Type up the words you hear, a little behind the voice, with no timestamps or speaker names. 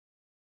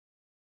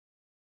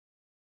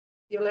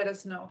you let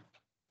us know.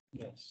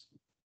 Yes.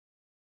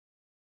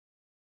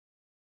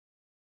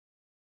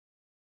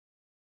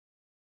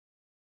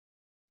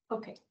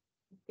 Okay.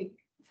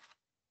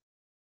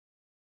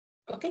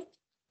 Okay.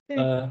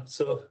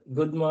 So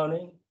good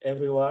morning,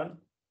 everyone.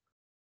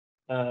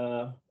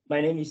 My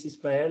name is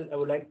Ismael. I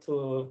would like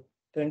to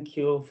thank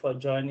you for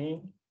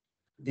joining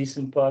this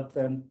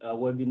important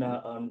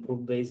webinar on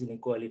group-based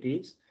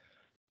inequalities,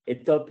 a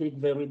topic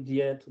very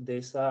dear to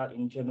DESA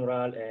in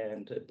general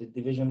and the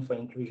Division for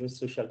Inclusive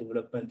Social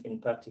Development in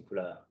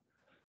particular.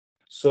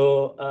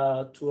 So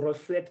to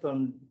reflect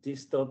on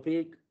this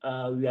topic,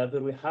 we are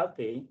very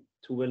happy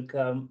to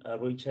welcome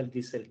Rachel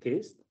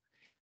Gisselkist.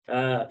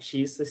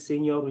 She is a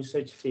senior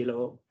research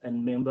fellow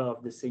and member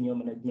of the senior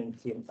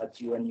management team at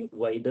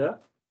UNU-WIDER.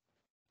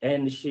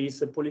 And she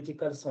is a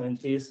political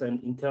scientist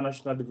and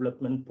international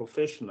development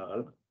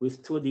professional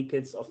with 2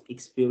 decades of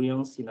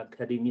experience in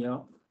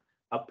academia,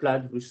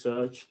 applied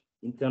research,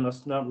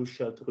 international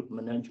research group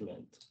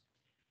management.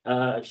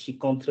 She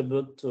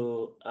contributed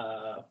to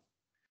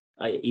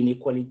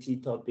inequality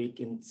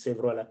topic in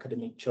several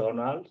academic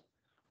journals.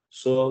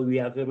 So we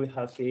are very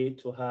happy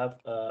to have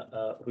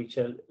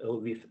Rachel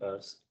with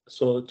us.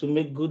 So to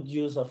make good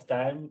use of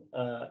time,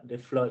 the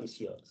floor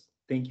is yours.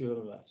 Thank you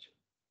very much.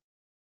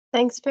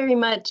 Thanks very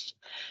much.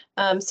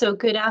 So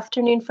good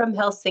afternoon from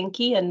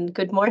Helsinki and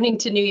good morning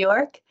to New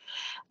York.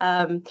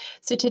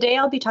 So today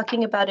I'll be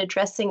talking about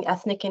addressing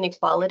ethnic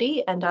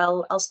inequality, and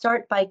I'll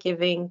start by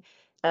giving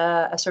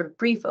a sort of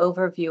brief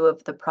overview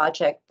of the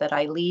project that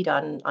I lead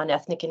on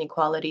ethnic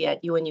inequality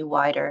at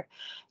UNU-WIDER,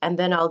 and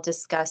then I'll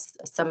discuss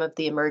some of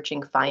the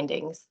emerging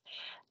findings.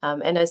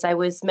 And as I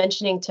was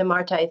mentioning to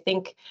Marta, I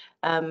think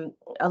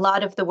a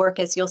lot of the work,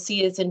 as you'll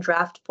see, is in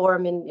draft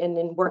form and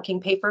in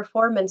working paper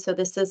form. And so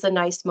this is a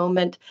nice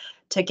moment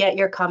to get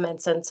your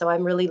comments. And so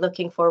I'm really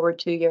looking forward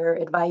to your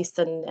advice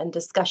and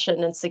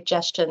discussion and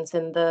suggestions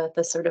in the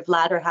sort of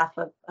latter half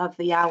of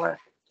the hour.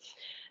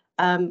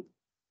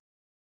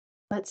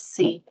 Let's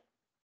see.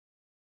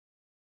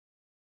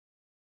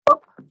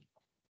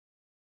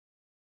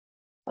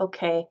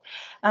 Okay.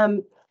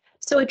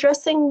 So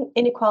addressing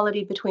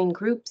inequality between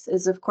groups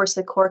is, of course,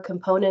 a core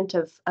component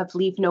of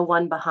Leave No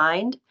One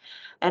Behind.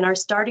 And our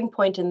starting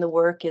point in the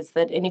work is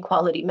that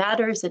inequality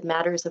matters. It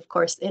matters, of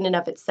course, in and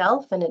of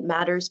itself, and it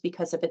matters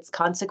because of its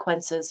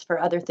consequences for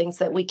other things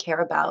that we care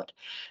about,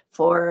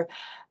 for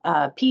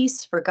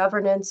peace, for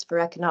governance, for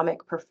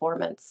economic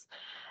performance.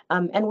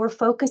 And we're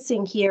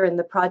focusing here in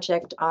the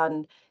project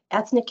on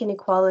ethnic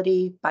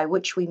inequality, by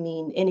which we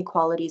mean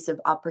inequalities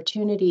of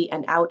opportunity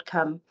and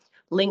outcome,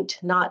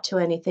 linked not to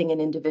anything an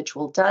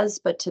individual does,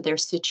 but to their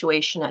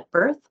situation at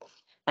birth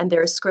and the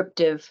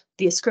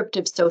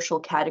ascriptive social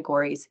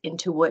categories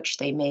into which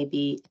they may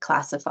be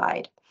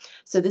classified.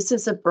 So this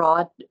is a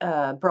broad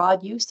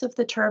use of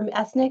the term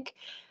ethnic,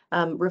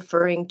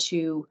 referring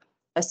to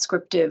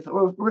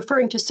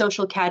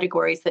social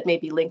categories that may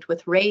be linked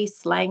with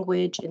race,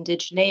 language,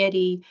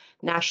 indigeneity,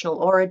 national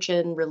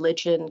origin,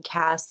 religion,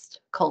 caste,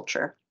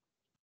 culture.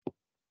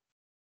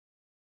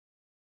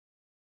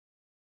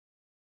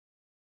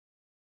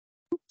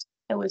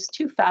 I was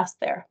too fast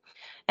there.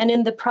 And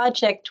in the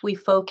project, we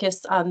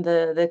focus on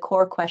the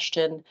core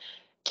question,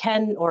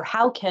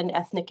 how can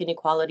ethnic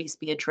inequalities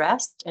be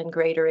addressed and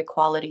greater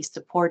equality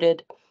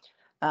supported?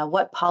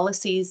 What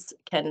policies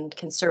can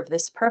serve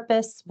this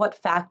purpose? What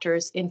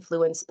factors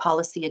influence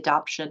policy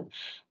adoption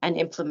and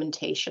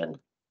implementation?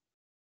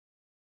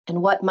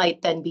 And what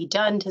might then be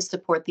done to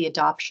support the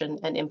adoption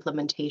and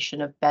implementation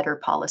of better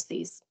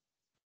policies?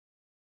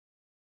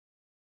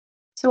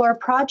 So our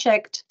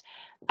project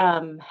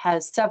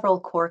has several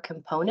core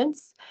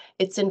components.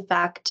 It's in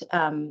fact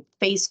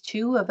phase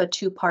 2 of a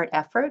 2-part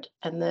effort,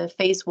 and the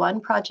phase 1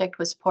 project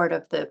was part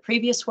of the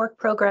previous work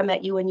program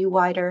at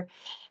UNU-WIDER,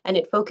 and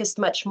it focused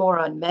much more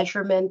on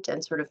measurement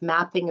and sort of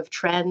mapping of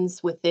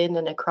trends within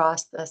and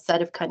across a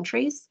set of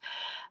countries,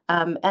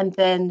 and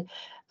then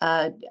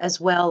as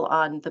well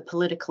on the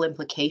political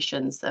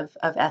implications of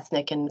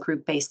ethnic and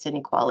group-based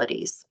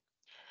inequalities.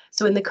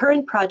 So in the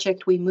current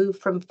project, we move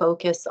from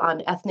focus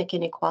on ethnic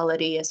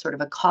inequality as sort of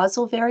a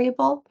causal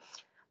variable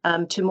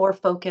to more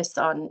focus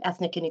on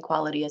ethnic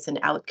inequality as an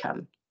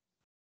outcome.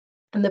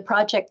 And the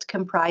project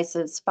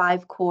comprises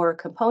 5 core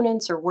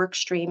components or work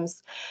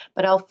streams,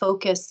 but I'll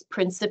focus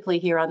principally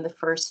here on the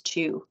first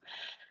 2.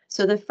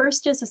 So the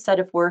first is a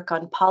set of work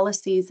on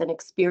policies and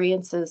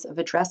experiences of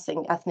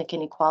addressing ethnic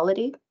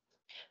inequality.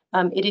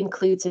 It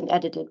includes an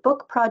edited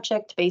book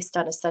project based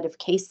on a set of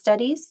case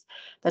studies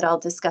that I'll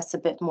discuss a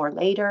bit more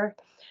later,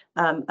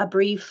 a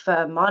brief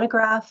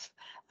monograph,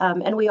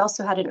 and we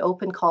also had an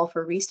open call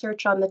for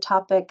research on the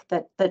topic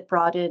that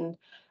brought in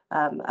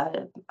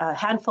a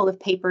handful of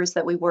papers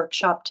that we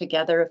workshopped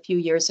together a few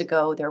years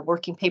ago. They're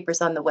working papers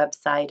on the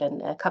website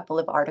and a couple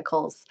of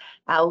articles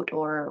out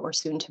or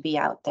soon to be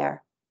out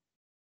there.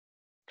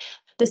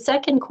 The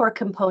second core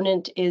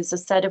component is a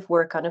set of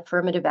work on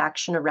affirmative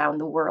action around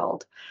the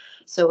world.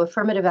 So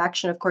affirmative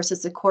action, of course,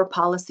 is a core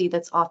policy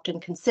that's often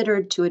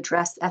considered to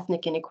address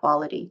ethnic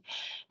inequality.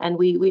 And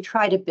we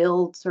try to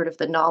build sort of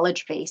the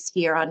knowledge base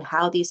here on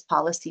how these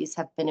policies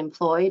have been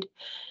employed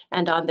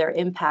and on their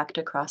impact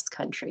across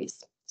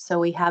countries. So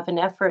we have an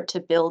effort to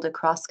build a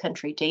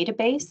cross-country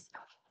database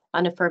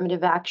on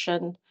affirmative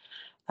action.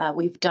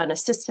 We've done a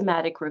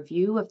systematic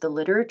review of the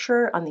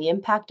literature on the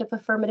impact of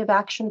affirmative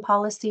action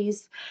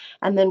policies,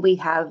 and then we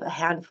have a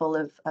handful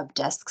of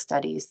desk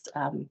studies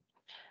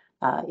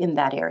in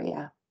that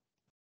area.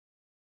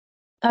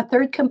 A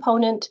third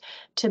component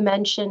to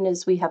mention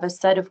is we have a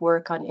set of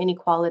work on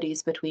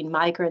inequalities between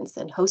migrants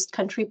and host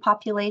country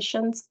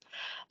populations.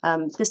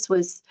 This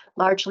was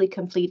largely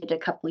completed a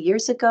couple of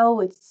years ago.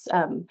 It's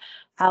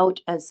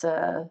out as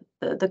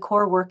the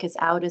core work is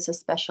out as a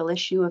special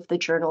issue of the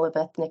Journal of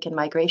Ethnic and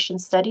Migration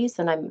Studies,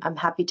 and I'm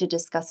happy to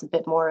discuss a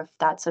bit more if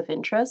that's of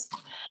interest.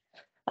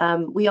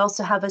 We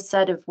also have a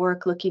set of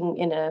work looking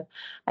in a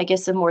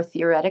more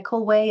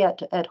theoretical way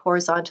at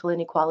horizontal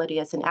inequality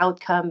as an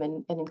outcome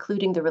and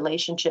including the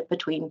relationship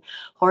between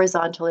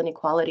horizontal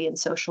inequality and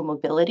social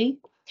mobility.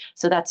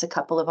 So that's a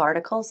couple of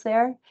articles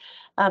there.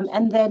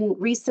 And then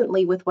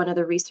recently with one of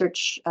the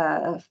research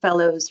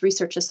fellows,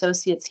 research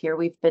associates here,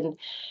 we've been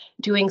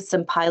doing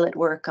some pilot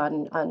work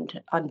on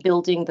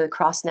building the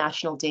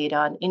cross-national data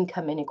on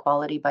income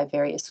inequality by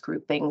various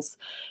groupings,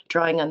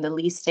 drawing on the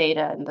LEAS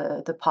data and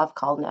the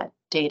POVCALNet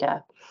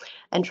data,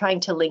 and trying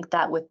to link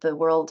that with the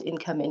World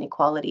Income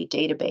Inequality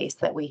database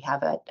that we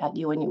have at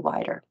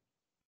UNU-WIDER.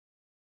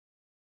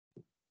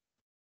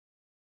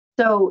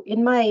 So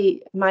in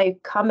my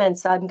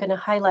comments, I'm going to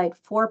highlight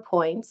 4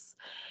 points,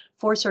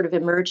 4 sort of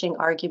emerging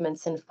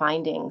arguments and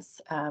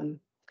findings.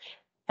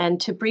 And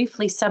to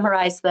briefly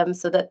summarize them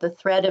so that the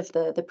thread of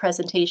the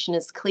presentation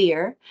is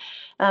clear,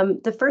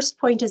 the first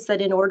point is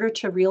that in order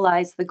to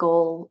realize the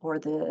goal or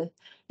the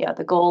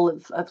goal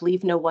of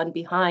leave no one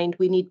behind,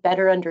 we need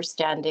better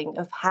understanding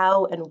of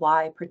how and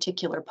why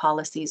particular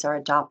policies are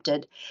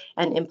adopted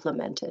and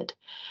implemented,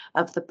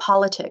 of the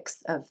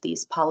politics of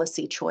these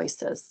policy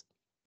choices.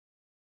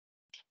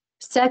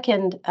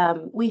 Second,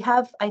 we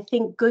have, I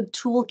think, good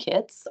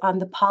toolkits on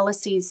the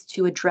policies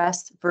to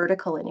address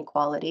vertical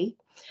inequality,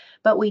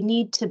 but we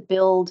need to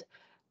build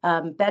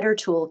better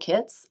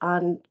toolkits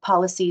on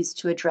policies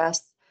to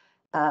address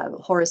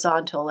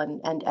horizontal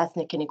and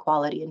ethnic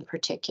inequality in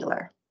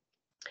particular.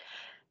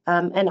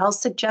 And I'll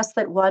suggest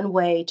that one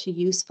way to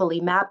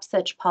usefully map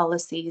such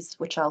policies,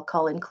 which I'll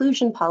call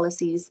inclusion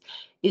policies,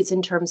 is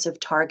in terms of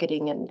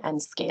targeting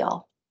and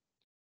scale.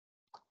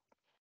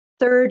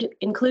 Third,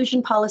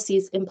 inclusion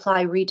policies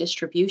imply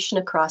redistribution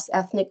across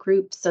ethnic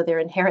groups, so they're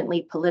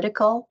inherently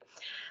political.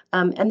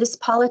 And this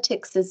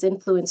politics is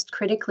influenced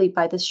critically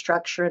by the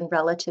structure and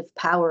relative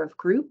power of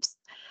groups,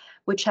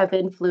 which have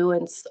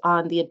influence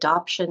on the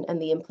adoption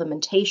and the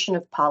implementation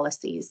of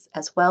policies,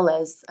 as well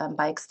as,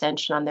 by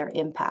extension, on their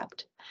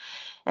impact.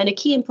 And a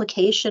key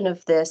implication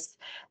of this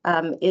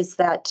is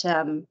that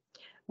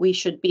we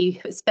should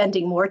be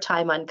spending more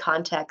time on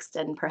context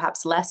and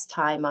perhaps less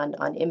time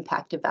on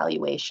impact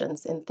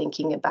evaluations and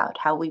thinking about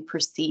how we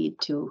proceed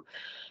to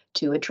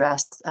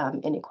address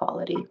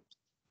inequality.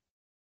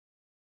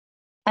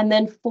 And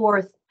then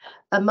fourth,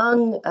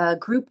 among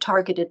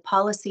group-targeted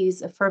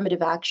policies,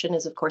 affirmative action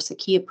is, of course, a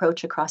key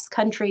approach across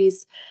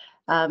countries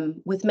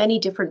with many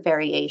different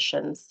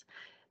variations.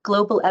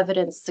 Global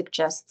evidence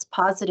suggests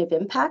positive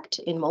impact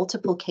in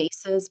multiple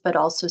cases, but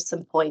also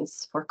some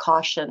points for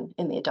caution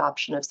in the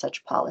adoption of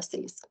such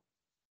policies.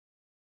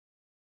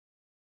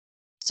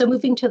 So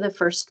moving to the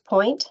first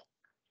point,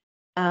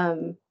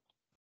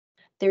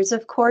 there's,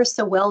 of course,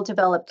 a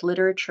well-developed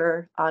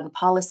literature on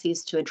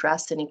policies to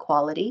address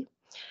inequality.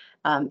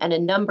 And a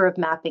number of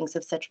mappings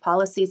of such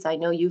policies. I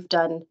know you've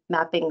done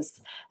mappings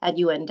at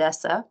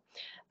DESA.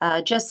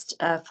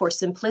 Just for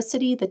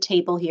simplicity, the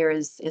table here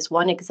is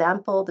one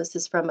example. This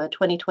is from a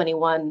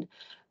 2021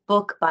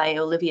 book by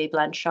Olivier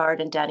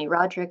Blanchard and Danny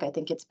Roderick. I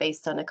think it's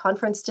based on a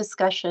conference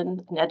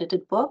discussion, an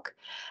edited book.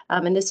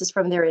 And this is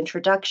from their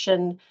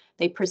introduction.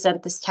 They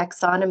present this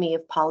taxonomy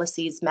of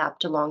policies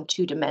mapped along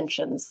 2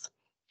 dimensions.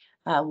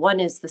 One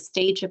is the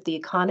stage of the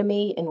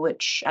economy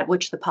at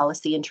which the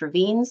policy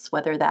intervenes,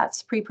 whether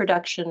that's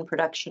pre-production,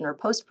 production, or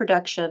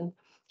post-production.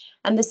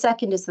 And the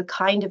second is the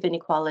kind of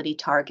inequality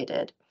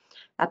targeted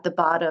at the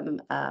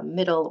bottom,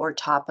 middle, or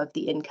top of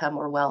the income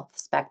or wealth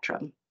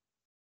spectrum.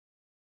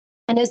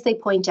 And as they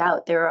point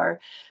out, there are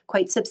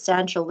quite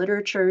substantial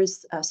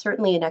literatures,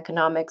 certainly in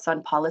economics,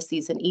 on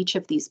policies in each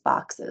of these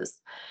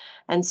boxes.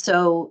 And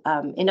so,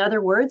 in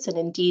other words, and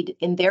indeed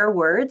in their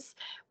words,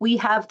 we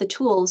have the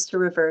tools to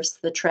reverse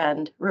the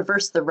trend,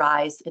 reverse the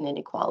rise in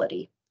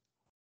inequality.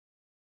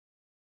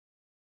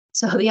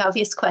 So the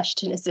obvious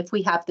question is, if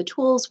we have the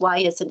tools, why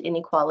isn't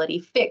inequality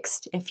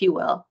fixed, if you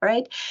will,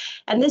 right?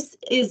 And this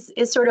is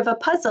sort of a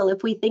puzzle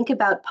if we think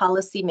about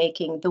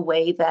policymaking the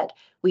way that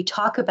we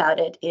talk about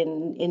it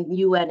in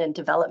UN and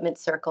development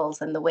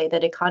circles and the way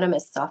that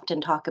economists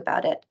often talk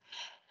about it.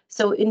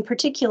 So in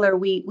particular,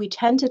 we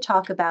tend to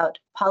talk about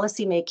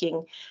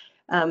policymaking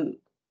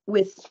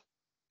with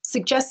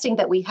suggesting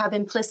that we have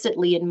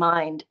implicitly in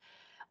mind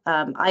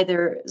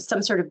either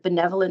some sort of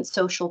benevolent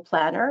social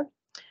planner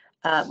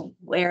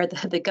where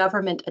the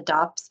government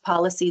adopts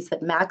policies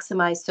that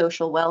maximize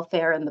social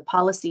welfare, and the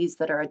policies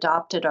that are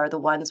adopted are the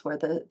ones where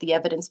the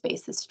evidence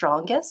base is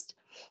strongest,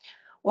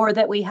 or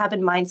that we have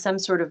in mind some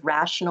sort of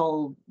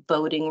rational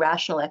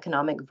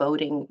economic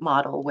voting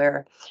model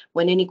where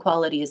when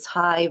inequality is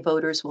high,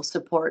 voters will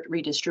support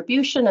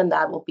redistribution, and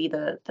that will be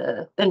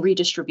then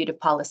redistributive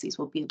policies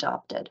will be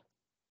adopted.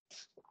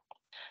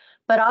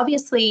 But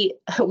obviously,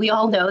 we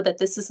all know that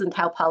this isn't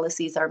how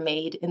policies are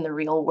made in the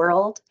real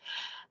world.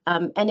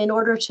 And in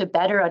order to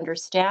better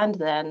understand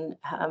then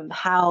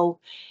how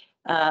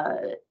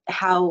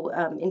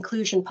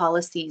inclusion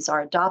policies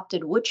are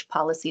adopted, which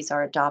policies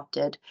are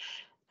adopted,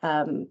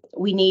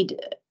 we need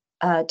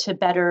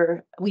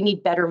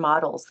better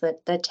models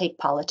that take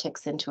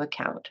politics into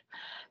account.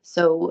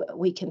 So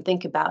we can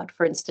think about,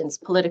 for instance,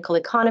 political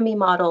economy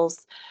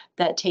models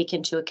that take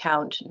into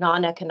account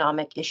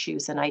non-economic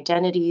issues and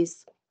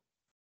identities,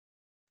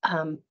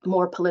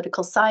 more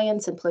political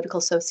science and political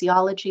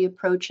sociology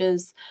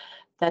approaches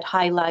that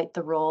highlight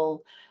the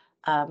role,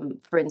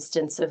 for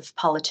instance, of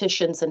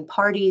politicians and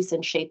parties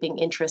in shaping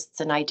interests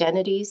and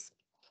identities.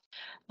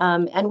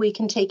 And we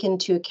can take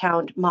into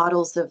account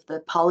models of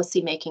the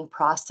policymaking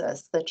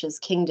process, such as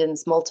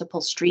Kingdon's multiple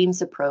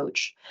streams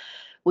approach,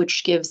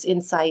 which gives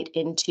insight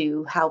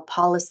into how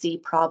policy,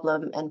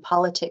 problem, and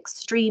politics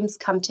streams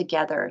come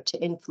together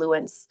to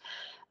influence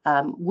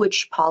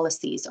which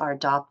policies are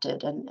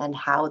adopted and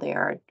how they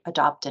are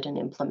adopted and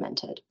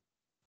implemented.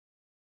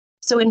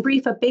 So in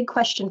brief, a big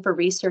question for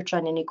research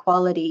on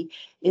inequality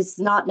is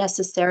not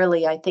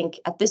necessarily, I think,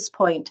 at this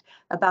point,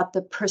 about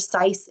the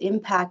precise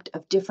impact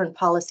of different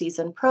policies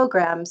and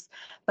programs,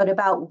 but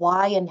about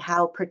why and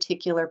how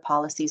particular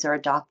policies are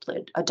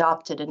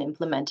adopted and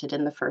implemented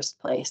in the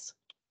first place.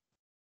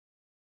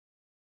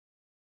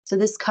 So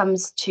this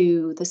comes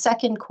to the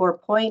second core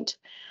point.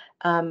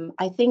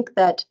 I think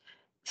that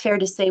fair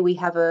to say we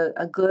have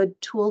a good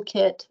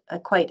toolkit, a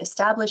quite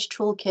established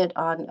toolkit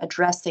on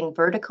addressing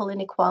vertical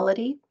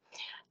inequality,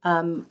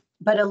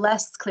 but a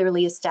less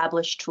clearly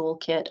established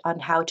toolkit on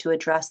how to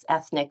address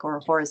ethnic or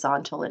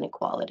horizontal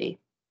inequality.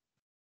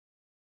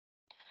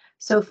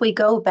 So if we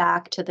go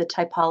back to the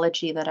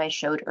typology that I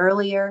showed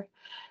earlier,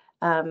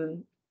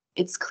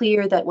 it's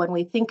clear that when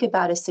we think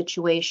about a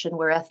situation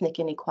where ethnic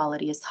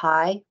inequality is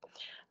high,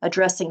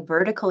 addressing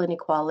vertical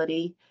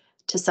inequality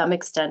to some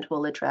extent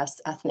will address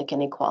ethnic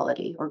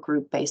inequality or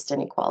group-based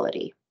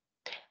inequality.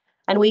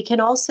 And we can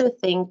also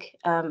think,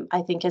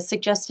 I think as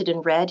suggested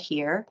in red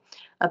here,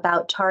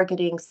 about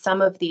targeting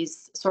some of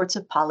these sorts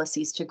of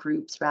policies to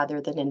groups rather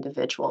than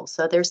individuals.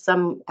 So there's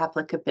some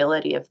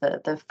applicability of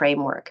the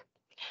framework.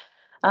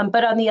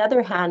 But on the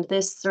other hand,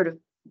 this sort of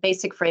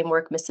basic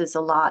framework misses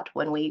a lot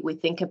when we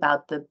think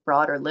about the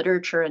broader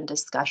literature and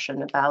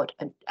discussion about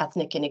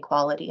ethnic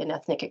inequality and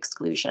ethnic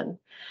exclusion.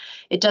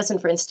 It doesn't,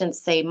 for instance,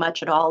 say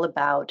much at all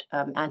about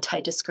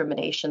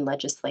anti-discrimination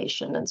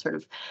legislation and sort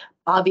of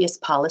obvious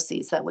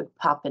policies that would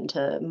pop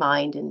into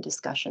mind in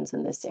discussions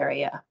in this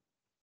area.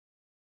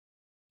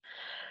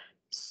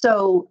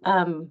 So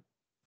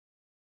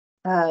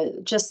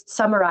just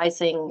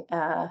summarizing,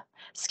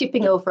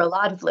 skipping over a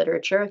lot of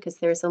literature because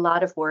there's a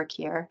lot of work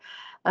here,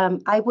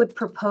 I would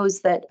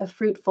propose that a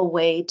fruitful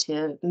way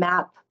to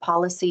map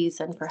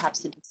policies and perhaps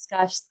to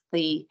discuss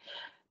the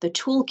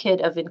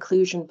toolkit of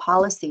inclusion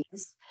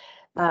policies,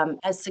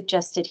 as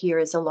suggested here,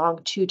 is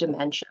along two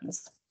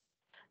dimensions.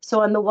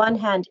 So on the one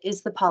hand,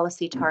 is the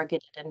policy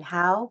targeted and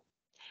how?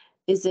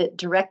 Is it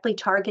directly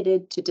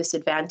targeted to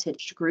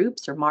disadvantaged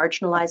groups or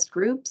marginalized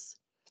groups?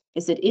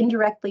 Is it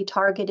indirectly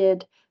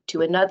targeted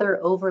to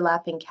another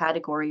overlapping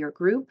category or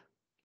group?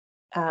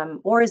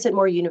 Or is it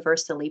more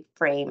universally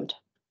framed?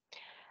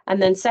 And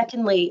then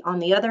secondly, on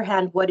the other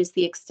hand, what is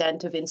the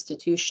extent of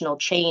institutional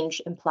change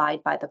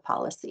implied by the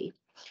policy?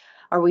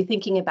 Are we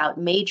thinking about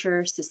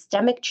major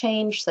systemic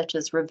change, such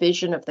as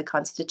revision of the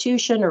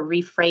Constitution or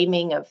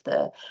reframing of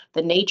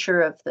the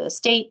nature of the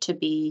state to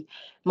be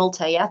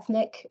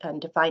multi-ethnic and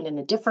defined in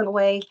a different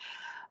way?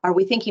 Are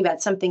we thinking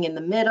about something in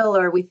the middle,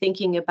 or are we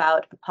thinking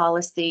about a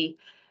policy,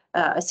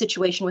 a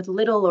situation with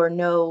little or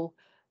no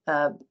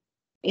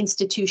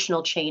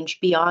institutional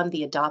change beyond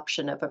the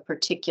adoption of a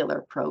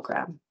particular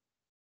program?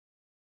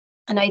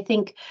 And I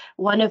think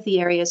one of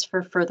the areas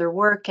for further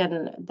work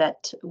and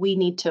that we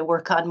need to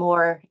work on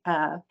more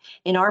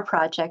in our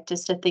project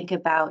is to think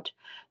about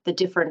the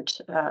different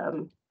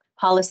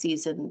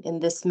policies in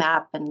this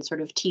map and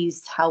sort of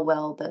tease how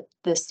well that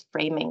this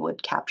framing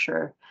would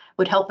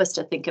help us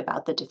to think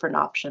about the different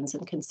options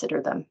and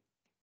consider them.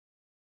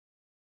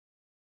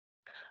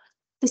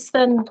 This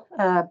then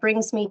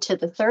brings me to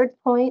the third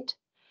point.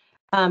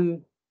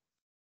 In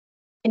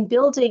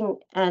building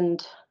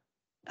and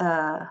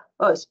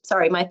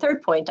my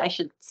third point, I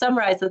should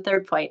summarize the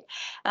third point.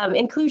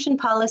 Inclusion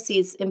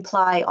policies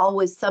imply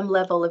always some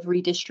level of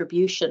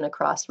redistribution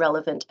across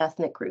relevant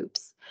ethnic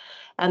groups.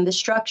 And the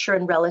structure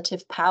and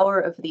relative power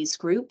of these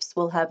groups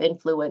will have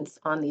influence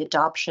on the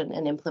adoption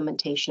and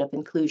implementation of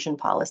inclusion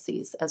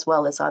policies, as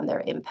well as on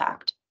their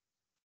impact.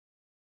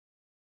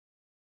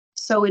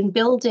 So in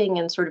building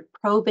and sort of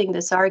probing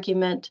this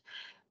argument,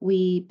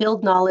 we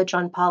build knowledge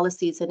on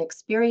policies and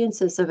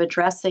experiences of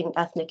addressing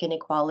ethnic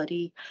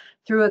inequality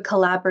through a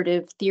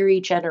collaborative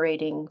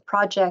theory-generating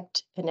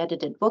project, an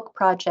edited book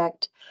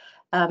project,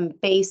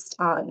 based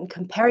on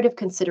comparative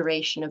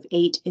consideration of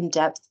 8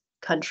 in-depth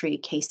country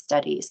case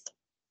studies.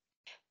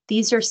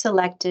 These are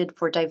selected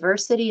for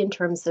diversity in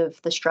terms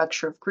of the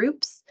structure of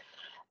groups,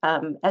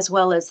 as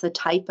well as the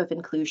type of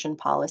inclusion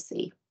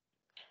policy.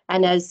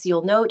 And as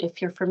you'll note,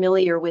 if you're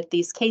familiar with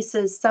these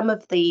cases, some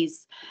of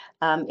these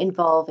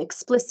involve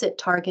explicit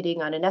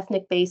targeting on an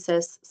ethnic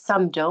basis.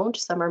 Some don't.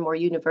 Some are more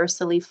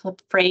universally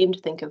framed.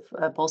 Think of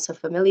Bolsa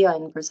Familia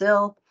in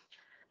Brazil.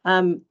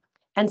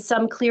 And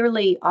some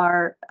clearly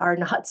are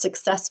not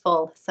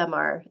successful. Some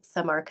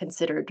are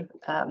considered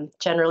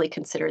generally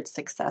considered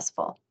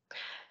successful.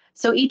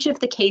 So each of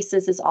the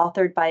cases is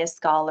authored by a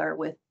scholar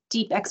with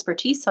deep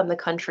expertise on the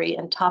country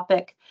and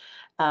topic.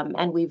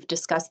 And we've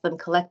discussed them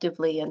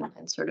collectively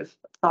and sort of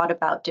thought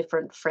about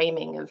different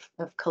framing of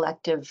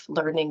collective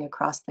learning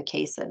across the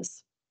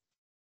cases.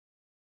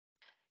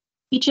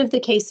 Each of the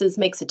cases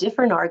makes a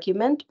different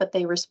argument, but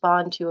they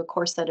respond to a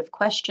core set of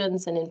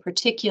questions. And in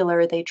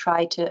particular, they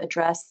try to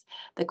address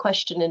the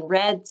question in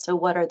red. So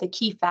what are the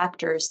key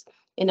factors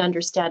in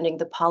understanding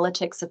the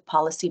politics of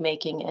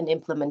policymaking and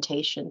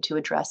implementation to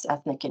address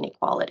ethnic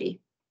inequality?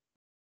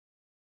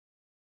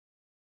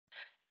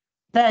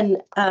 Then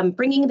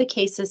bringing the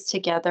cases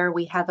together,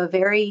 we have a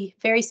very,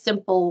 very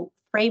simple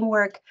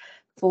framework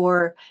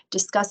for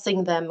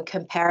discussing them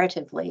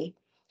comparatively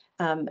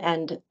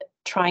and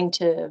trying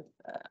to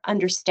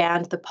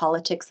understand the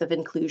politics of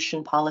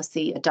inclusion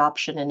policy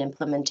adoption and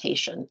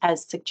implementation,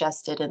 as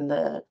suggested in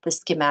the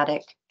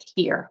schematic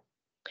here.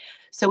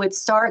 So it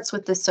starts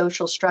with the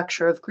social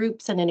structure of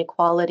groups and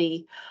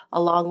inequality,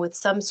 along with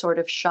some sort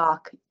of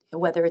shock,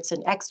 whether it's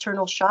an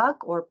external shock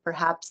or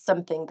perhaps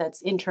something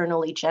that's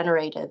internally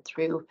generated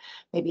through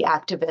maybe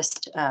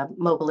activist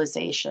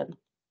mobilization.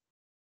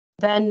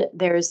 Then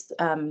there's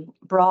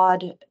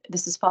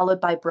this is followed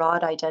by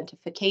broad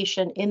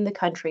identification in the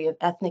country of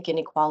ethnic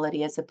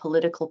inequality as a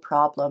political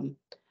problem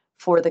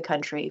for the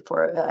country,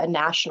 for a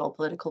national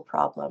political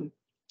problem.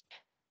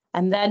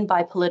 And then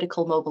by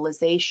political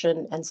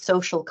mobilization and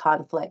social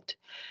conflict,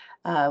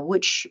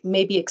 which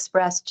may be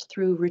expressed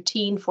through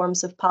routine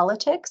forms of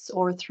politics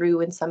or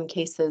through, in some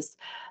cases,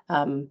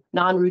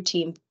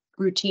 non-routine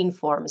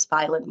forms,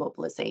 violent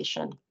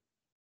mobilization.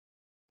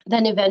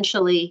 Then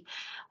eventually,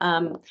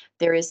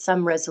 there is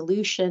some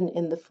resolution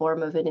in the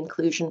form of an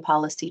inclusion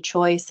policy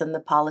choice, and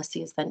the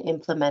policy is then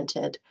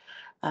implemented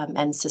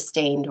and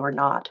sustained or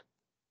not.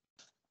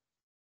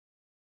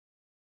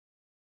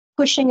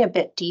 Pushing a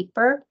bit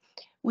deeper,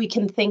 we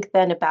can think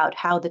then about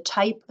how the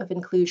type of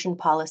inclusion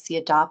policy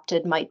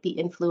adopted might be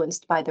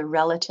influenced by the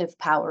relative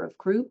power of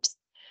groups.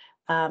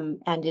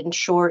 And in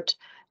short,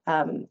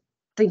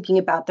 thinking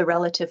about the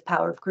relative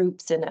power of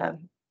groups in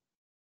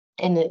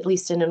at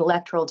least in an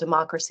electoral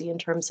democracy in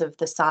terms of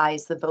the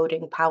size, the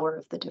voting power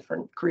of the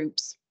different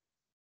groups.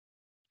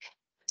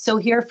 So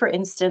here, for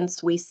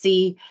instance, we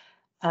see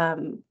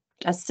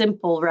a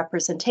simple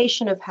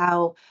representation of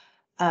how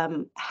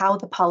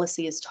the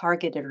policy is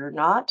targeted or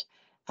not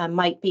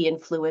might be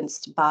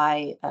influenced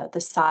by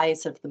the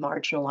size of the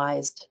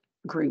marginalized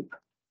group,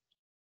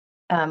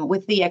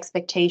 with the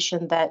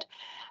expectation that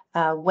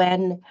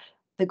when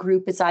the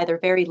group is either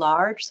very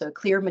large, so a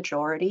clear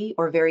majority,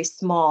 or very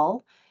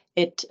small,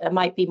 it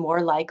might be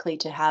more likely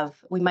to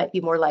we might be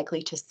more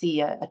likely to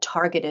see a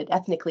targeted,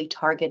 ethnically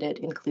targeted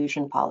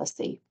inclusion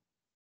policy,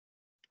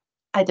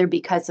 either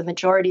because the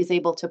majority is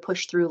able to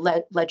push through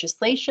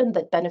legislation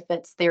that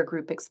benefits their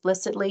group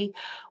explicitly,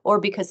 or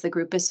because the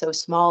group is so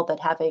small that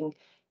having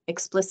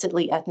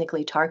explicitly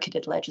ethnically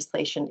targeted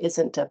legislation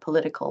isn't a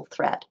political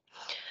threat.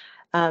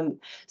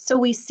 So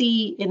we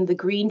see in the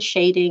green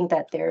shading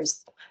that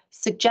there's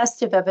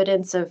suggestive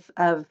evidence of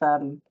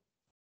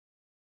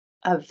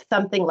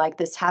something like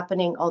this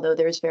happening, although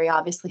there's very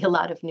obviously a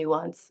lot of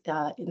nuance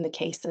in the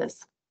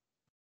cases.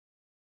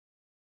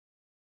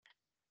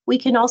 We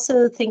can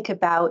also think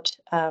about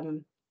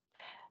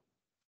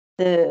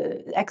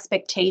the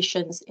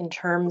expectations in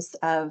terms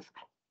of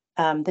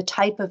the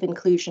type of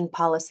inclusion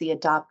policy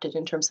adopted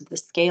in terms of the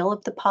scale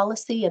of the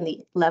policy and the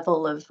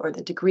level of or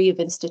the degree of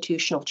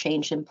institutional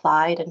change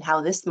implied, and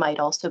how this might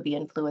also be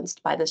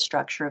influenced by the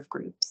structure of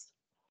groups.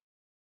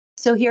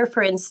 So here,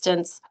 for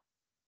instance,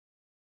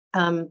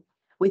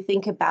 we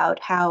think about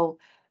how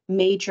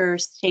major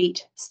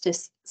state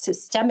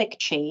systemic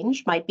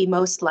change might be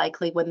most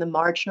likely when the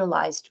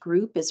marginalized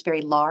group is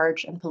very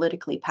large and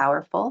politically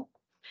powerful,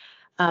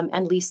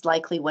 and least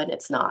likely when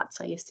it's not.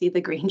 So you see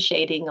the green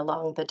shading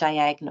along the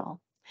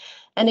diagonal.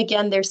 And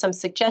again, there's some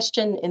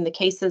suggestion in the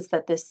cases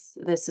that this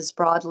is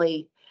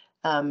broadly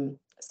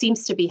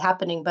seems to be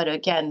happening, but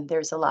again,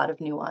 there's a lot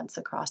of nuance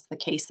across the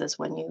cases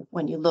when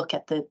you look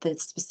at the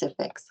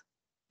specifics.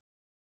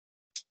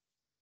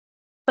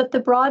 But the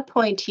broad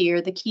point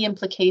here, the key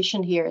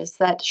implication here is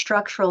that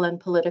structural and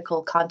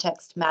political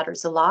context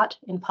matters a lot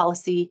in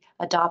policy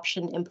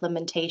adoption,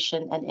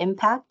 implementation, and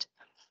impact.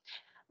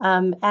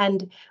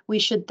 And we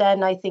should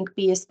then, I think,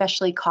 be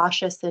especially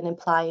cautious in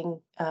implying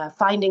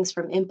findings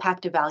from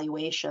impact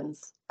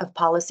evaluations of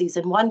policies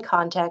in one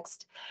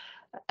context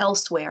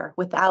elsewhere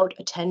without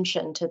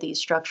attention to these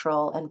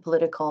structural and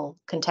political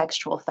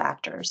contextual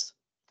factors.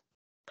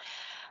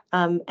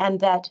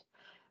 And that,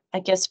 I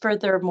guess,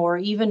 furthermore,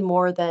 even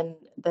more than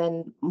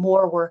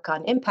more work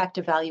on impact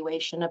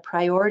evaluation, a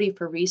priority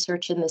for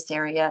research in this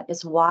area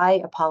is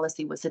why a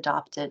policy was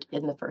adopted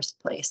in the first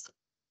place.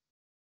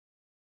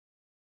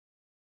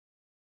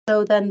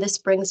 So then this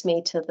brings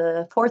me to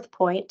the fourth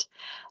point,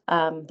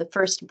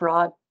 fourth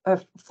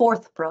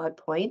broad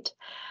point,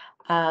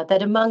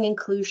 that among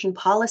inclusion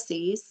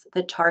policies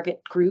that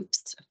target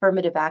groups,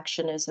 affirmative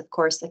action is, of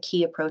course, a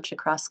key approach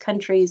across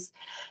countries.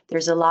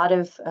 There's a lot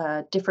of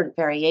different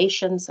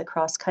variations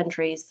across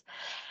countries.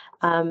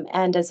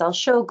 And as I'll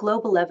show,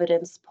 global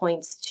evidence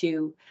points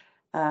to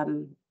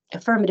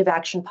affirmative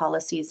action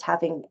policies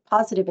having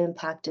positive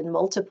impact in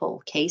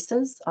multiple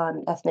cases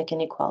on ethnic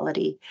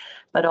inequality,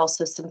 but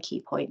also some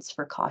key points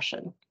for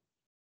caution.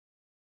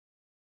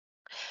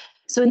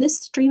 So in this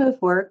stream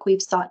of work,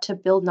 we've sought to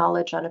build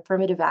knowledge on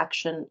affirmative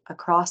action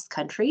across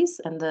countries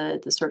and the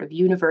sort of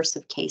universe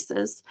of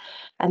cases.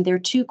 And there are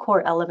two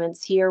core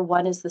elements here.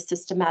 One is the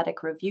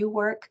systematic review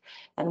work,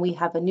 and we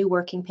have a new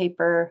working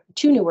paper,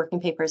 two new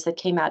working papers that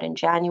came out in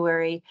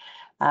January.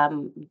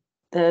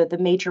 The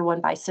major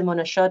one by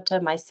Simona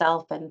Shota,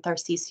 myself, and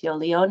Tarcisio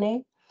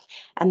Leone.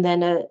 And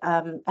then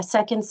a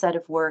second set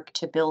of work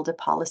to build a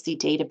policy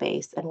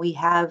database. And we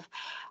have,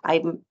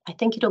 I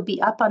think it'll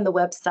be up on the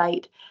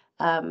website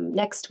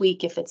next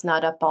week, if it's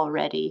not up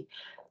already,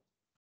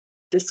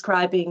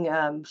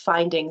 describing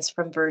findings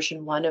from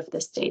version 1 of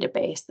this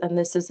database. And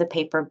this is a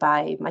paper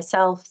by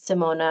myself,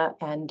 Simona,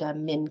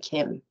 and Min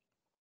Kim.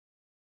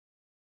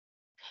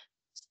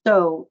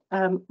 So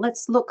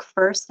let's look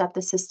first at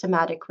the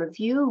systematic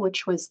review,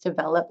 which was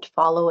developed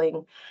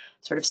following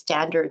sort of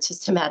standard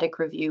systematic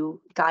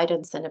review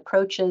guidance and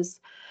approaches.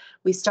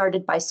 We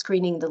started by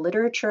screening the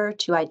literature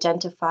to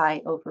identify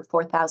over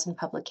 4,000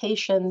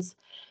 publications,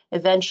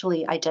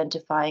 eventually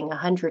identifying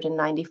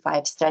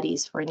 195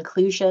 studies for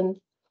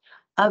inclusion.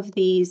 Of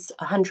these,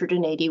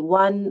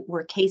 181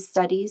 were case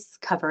studies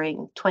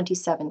covering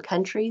 27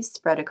 countries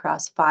spread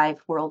across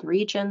 5 world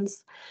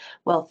regions,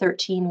 while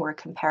 13 were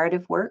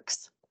comparative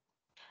works.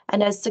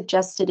 And as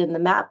suggested in the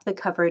map, the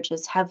coverage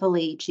is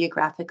heavily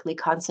geographically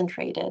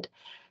concentrated.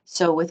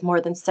 So with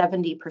more than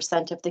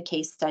 70% of the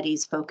case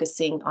studies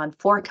focusing on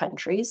 4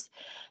 countries,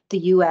 the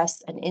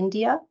US and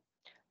India,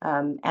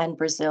 and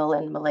Brazil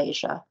and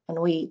Malaysia. And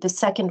the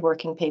second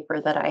working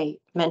paper that I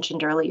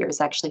mentioned earlier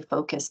is actually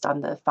focused on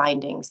the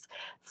findings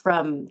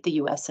from the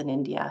US and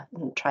India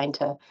and trying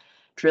to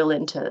drill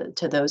into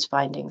those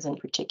findings in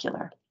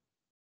particular.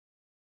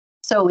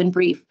 So in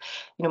brief,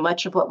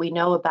 much of what we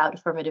know about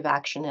affirmative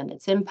action and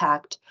its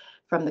impact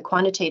from the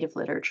quantitative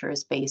literature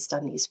is based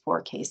on these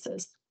 4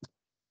 cases.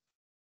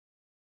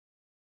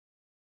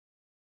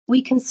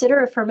 We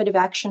consider affirmative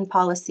action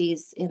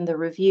policies in the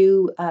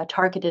review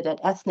targeted at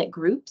ethnic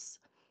groups.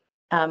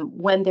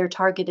 When they're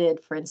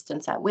targeted, for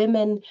instance, at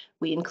women,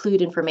 we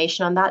include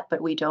information on that, but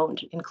we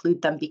don't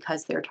include them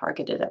because they're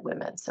targeted at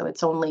women. So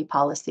it's only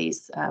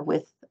policies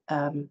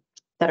that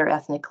are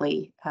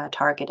ethnically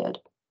targeted.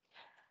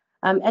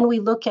 And we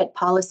look at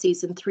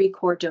policies in 3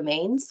 core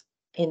domains: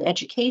 in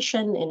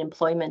education, in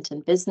employment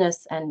and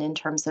business, and in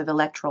terms of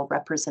electoral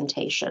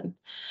representation.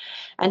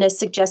 And as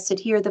suggested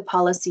here, the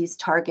policies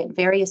target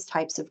various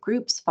types of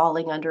groups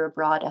falling under a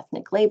broad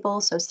ethnic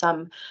label. So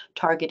some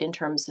target in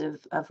terms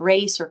of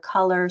race or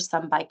color,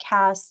 some by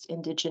caste,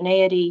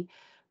 indigeneity,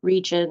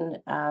 region,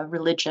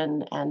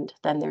 religion, and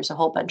then there's a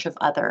whole bunch of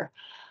other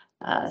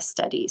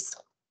studies.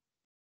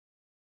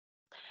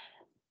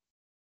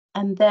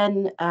 And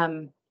then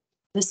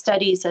the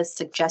studies, as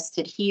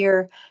suggested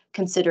here,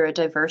 consider a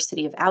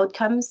diversity of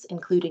outcomes,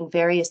 including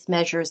various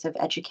measures of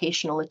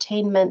educational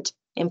attainment,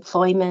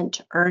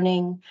 employment,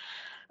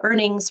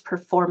 earnings,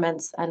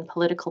 performance, and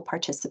political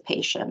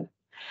participation.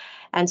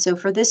 And so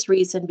for this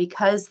reason,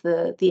 because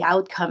the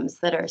outcomes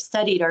that are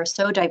studied are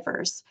so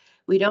diverse,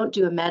 we don't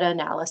do a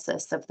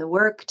meta-analysis of the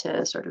work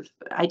to sort of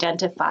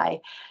identify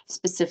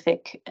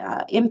specific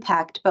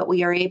impact, but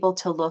we are able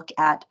to look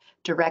at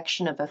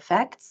direction of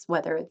effects,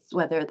 whether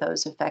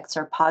those effects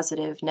are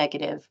positive,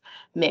 negative,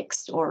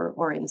 mixed,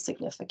 or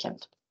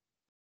insignificant.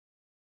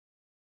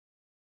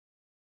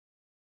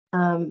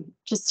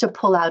 Just to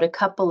pull out a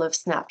couple of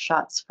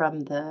snapshots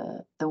from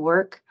the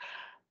work.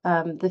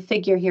 The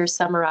figure here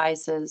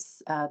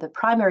summarizes the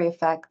primary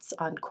effects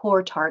on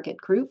core target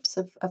groups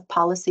of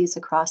policies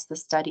across the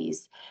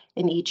studies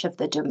in each of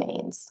the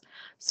domains.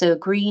 So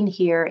green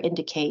here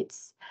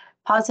indicates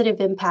positive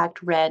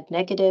impact, red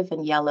negative,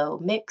 and yellow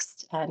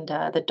mixed, and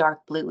the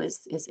dark blue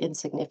is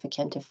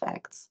insignificant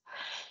effects.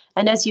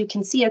 And as you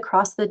can see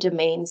across the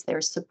domains,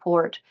 there's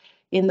support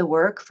in the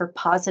work for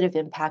positive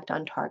impact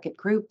on target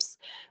groups,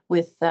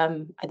 with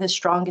the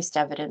strongest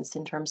evidence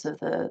in terms of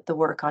the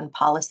work on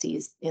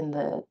policies in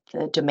the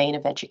domain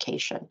of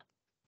education.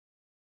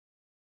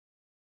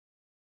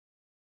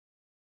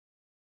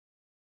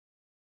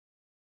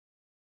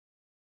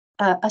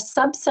 A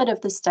subset of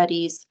the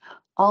studies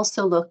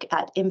also look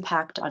at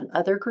impact on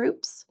other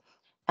groups,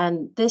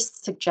 and this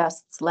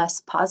suggests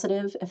less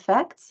positive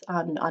effects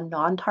on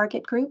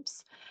non-target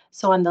groups.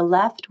 So on the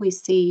left, we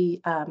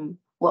see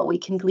what we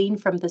can glean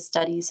from the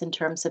studies in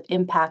terms of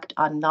impact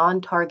on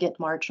non-target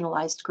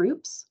marginalized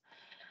groups.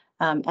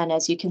 And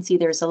as you can see,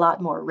 there's a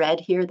lot more red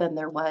here than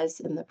there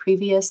was in the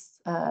previous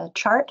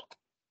chart.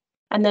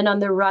 And then on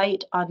the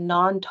right, on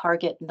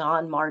non-target,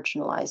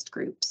 non-marginalized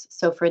groups.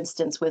 So for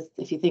instance,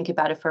 if you think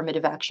about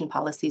affirmative action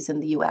policies in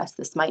the US,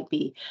 this might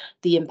be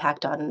the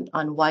impact on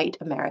white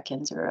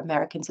Americans or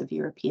Americans of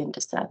European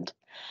descent.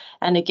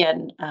 And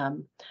again,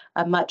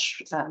 a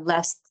much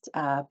less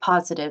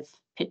positive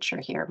picture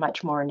here,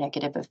 much more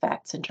negative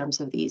effects in terms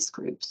of these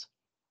groups.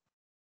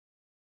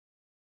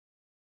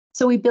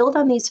 So we build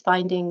on these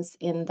findings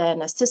in then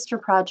the sister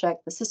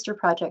project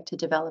to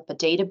develop a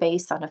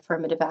database on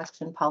affirmative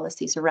action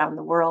policies around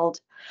the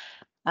world.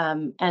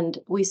 And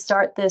we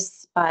start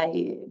this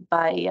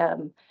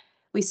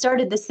we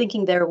started this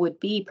thinking there would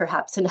be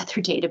perhaps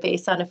another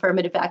database on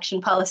affirmative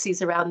action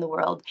policies around the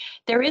world.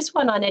 There is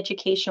one on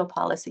educational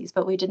policies,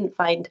 but we didn't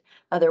find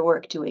other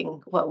work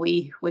doing what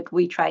we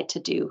tried to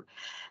do.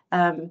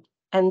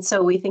 And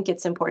so we think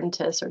it's important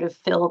to sort of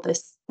fill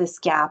this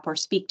gap or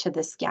speak to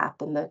this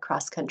gap in the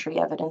cross-country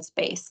evidence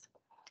base.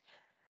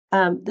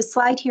 The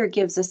slide here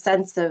gives a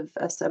sense of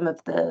some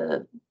of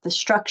the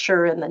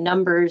structure and the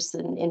numbers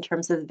in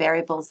terms of the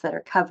variables that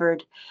are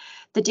covered.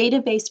 The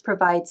database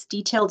provides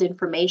detailed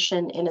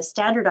information in a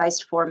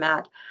standardized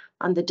format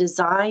on the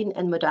design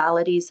and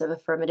modalities of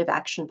affirmative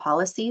action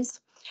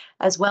policies,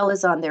 as well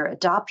as on their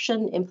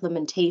adoption,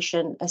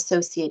 implementation,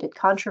 associated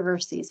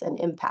controversies, and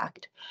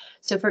impact.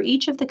 So for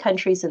each of the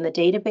countries in the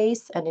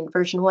database, and in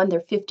version 1, there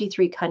are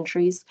 53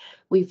 countries,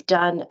 we've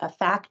done a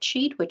fact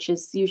sheet, which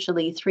is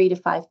usually 3 to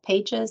 5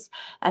 pages,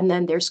 and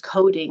then there's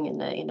coding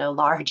in a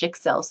large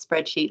Excel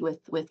spreadsheet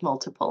with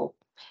multiple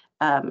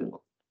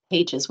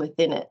pages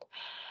within it.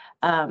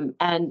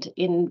 And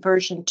in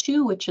version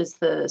 2, which is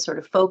the sort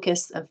of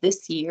focus of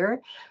this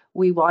year,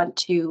 we want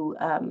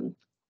to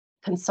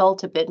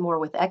consult a bit more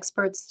with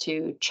experts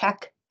to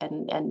check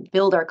and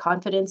build our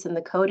confidence in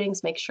the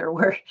codings, make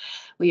sure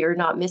we are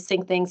not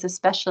missing things,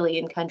 especially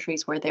in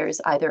countries where there's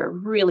either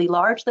really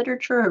large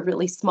literature or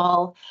really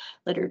small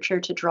literature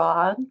to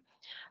draw on.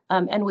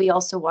 And we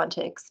also want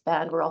to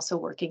expand, we're also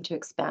working to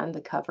expand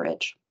the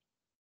coverage.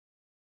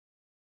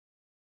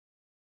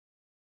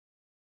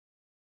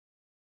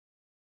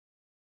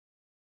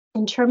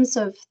 In terms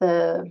of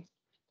the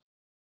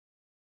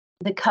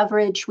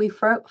coverage, we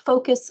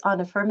focus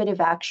on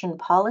affirmative action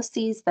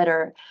policies that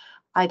are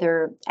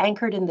either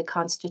anchored in the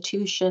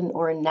Constitution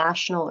or in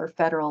national or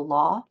federal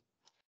law,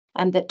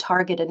 and that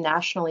target a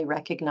nationally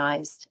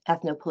recognized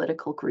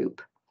ethnopolitical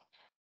group.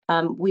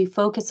 We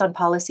focus on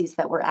policies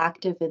that were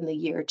active in the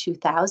year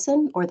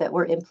 2000 or that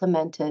were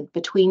implemented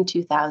between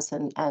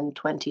 2000 and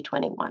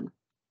 2021.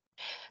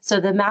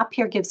 So the map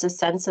here gives a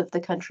sense of the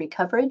country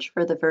coverage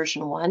for the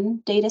version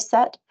 1 data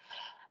set.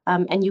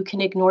 And you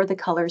can ignore the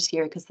colors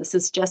here because this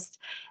is just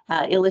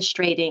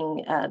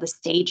illustrating the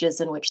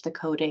stages in which the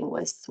coding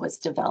was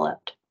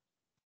developed.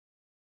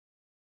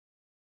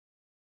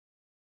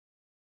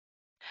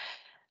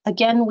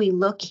 Again, we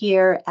look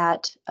here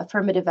at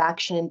affirmative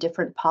action in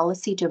different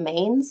policy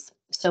domains.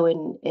 So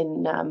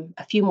in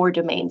a few more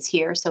domains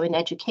here. So in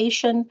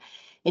education,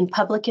 in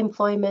public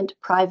employment,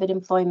 private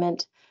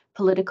employment,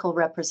 political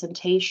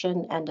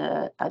representation, and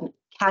a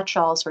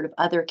catch-all sort of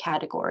other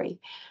category,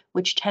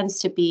 which tends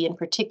to be in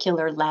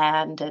particular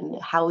land and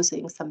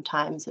housing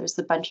sometimes. There's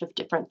a bunch of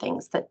different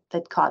things that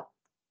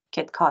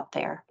get caught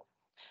there.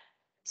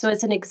 So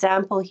as an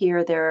example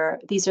here,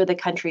 these are the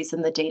countries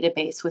in the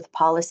database with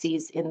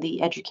policies in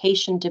the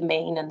education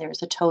domain, and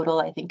there's a total,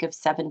 I think, of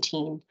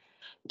 17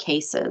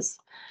 cases.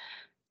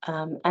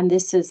 And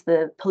this is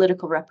the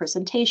political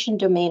representation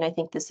domain. I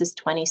think this is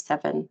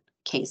 27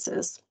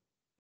 cases.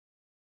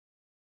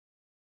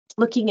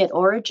 Looking at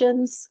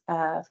origins,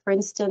 for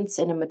instance,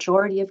 in a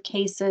majority of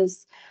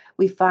cases,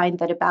 we find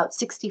that about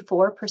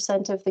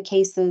 64% of the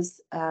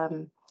cases,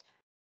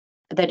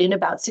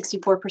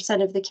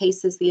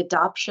 the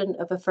adoption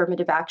of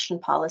affirmative action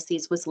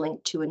policies was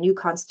linked to a new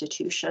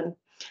constitution.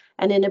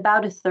 And in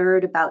about a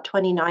third, about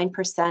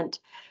 29%,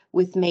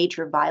 with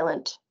major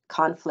violent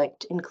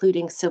conflict,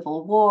 including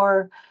civil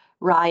war,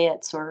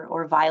 riots,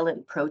 or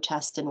violent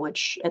protest in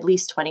which at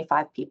least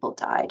 25 people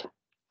died.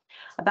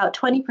 About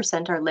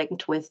 20% are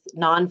linked with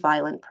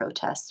nonviolent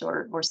protests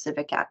or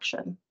civic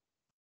action.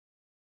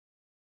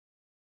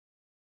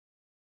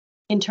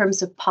 In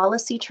terms of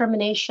policy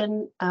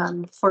termination,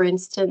 for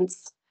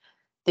instance,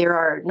 there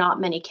are not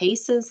many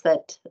cases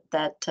that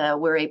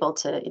we're able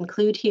to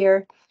include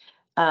here,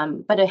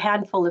 but a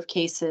handful of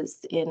cases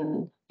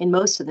in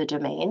most of the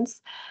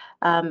domains.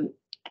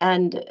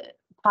 And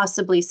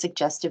possibly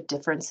suggestive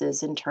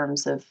differences in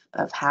terms of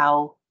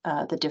how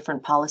the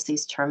different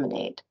policies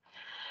terminate.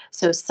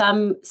 So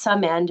some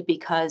end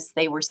because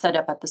they were set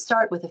up at the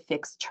start with a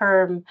fixed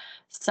term,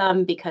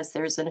 some because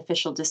there's an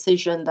official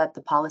decision that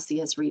the policy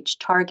has reached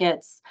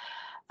targets,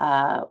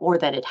 or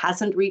that it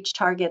hasn't reached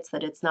targets,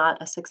 that it's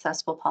not a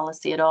successful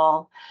policy at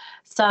all.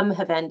 Some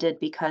have ended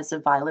because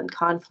of violent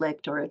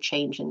conflict or a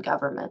change in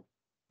government.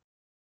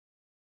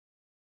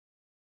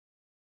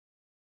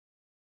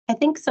 I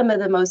think some of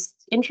the most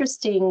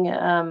interesting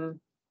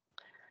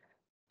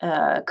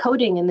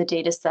coding in the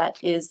data set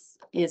is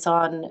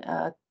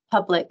on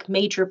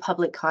major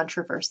public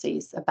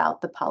controversies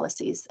about the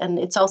policies. And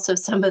it's also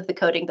some of the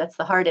coding that's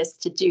the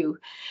hardest to do.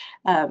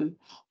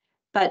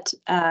 But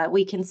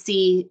we can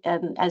see,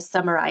 as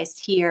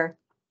summarized here,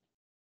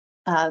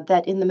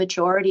 that in the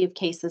majority of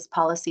cases,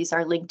 policies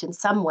are linked in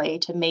some way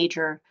to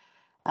major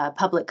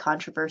public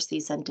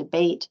controversies and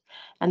debate.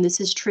 And this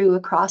is true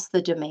across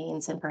the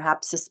domains, and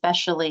perhaps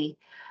especially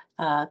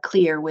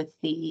clear with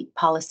the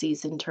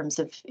policies in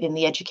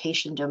the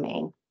education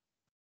domain.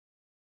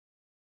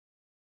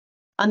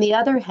 On the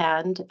other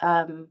hand,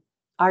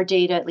 our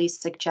data at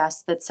least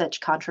suggests that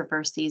such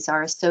controversies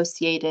are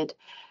associated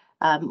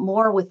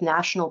more with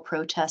national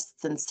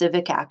protests and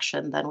civic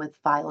action than with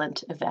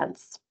violent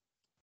events.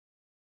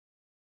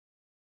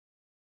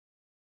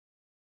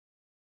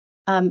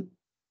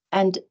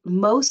 And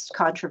most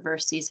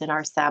controversies in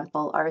our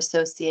sample are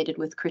associated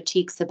with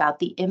critiques about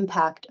the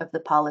impact of the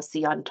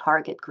policy on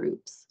target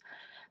groups.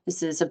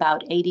 This is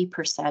about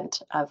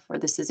 80% of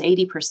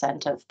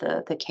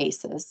the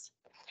cases.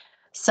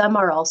 Some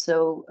are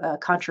also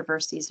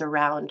controversies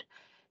around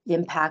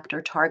impact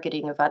or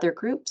targeting of other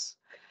groups.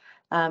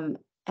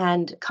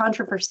 And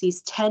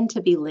controversies tend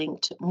to be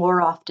linked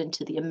more often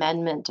to the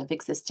amendment of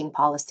existing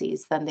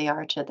policies than they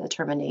are to the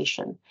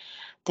termination.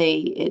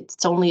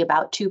 It's only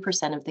about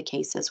 2% of the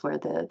cases where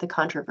the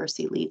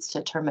controversy leads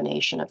to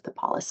termination of the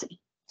policy.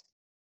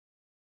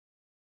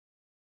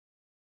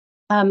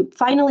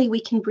 Finally,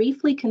 we can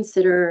briefly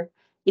consider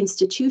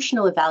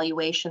institutional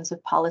evaluations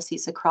of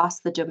policies across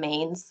the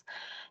domains.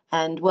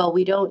 And while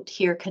we don't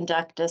here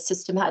conduct a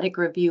systematic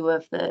review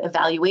of the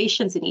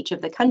evaluations in each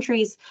of the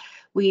countries,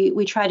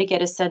 we try to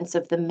get a sense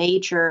of the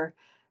major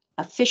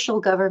official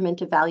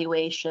government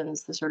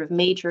evaluations, the sort of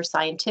major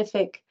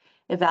scientific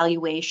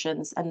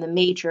evaluations, and the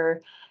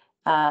major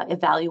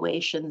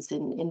evaluations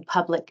in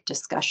public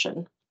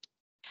discussion.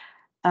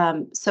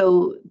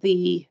 So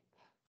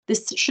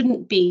this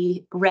shouldn't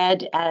be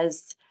read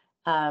as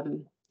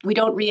we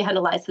don't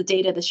reanalyze the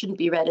data. This shouldn't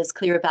be read as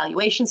clear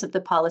evaluations of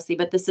the policy,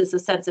 but this is a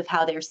sense of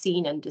how they're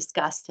seen and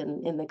discussed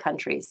in the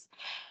countries.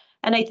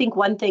 And I think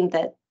one thing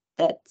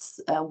that's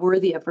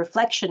worthy of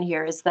reflection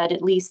here is that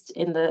at least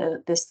in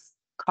this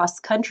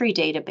cross-country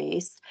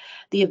database,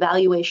 the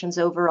evaluations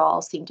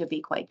overall seem to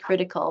be quite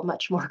critical,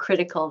 much more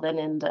critical than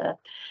in the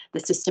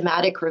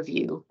systematic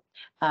review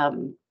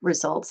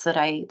results that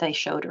I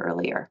showed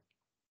earlier.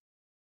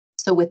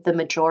 So with the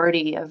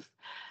majority of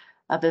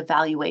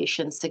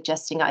evaluations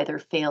suggesting either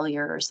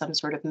failure or some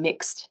sort of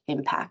mixed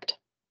impact.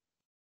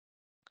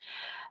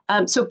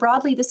 So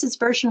broadly, this is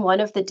version 1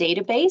 of the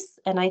database,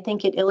 and I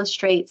think it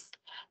illustrates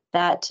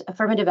that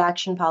affirmative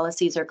action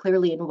policies are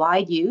clearly in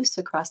wide use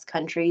across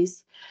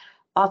countries,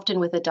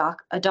 often with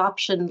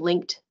adoption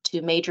linked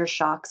to major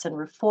shocks and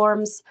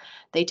reforms.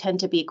 They tend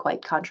to be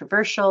quite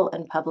controversial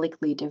and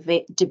publicly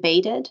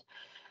debated,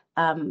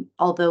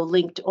 although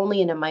linked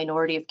only in a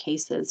minority of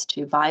cases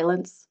to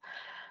violence.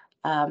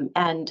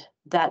 And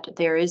that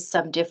there is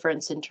some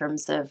difference in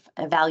terms of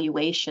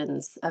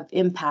evaluations of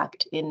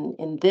impact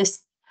in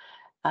this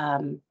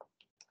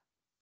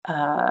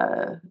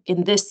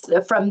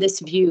from this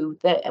view,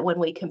 that when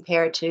we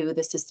compare to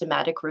the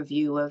systematic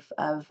review of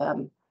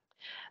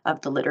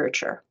the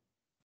literature.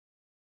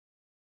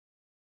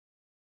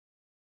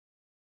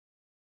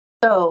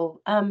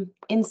 So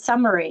in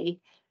summary,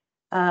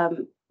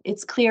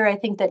 it's clear, I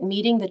think, that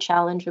meeting the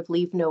challenge of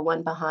leave no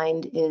one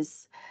behind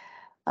is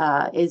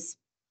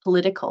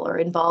political, or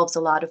involves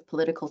a lot of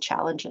political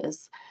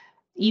challenges,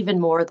 even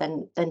more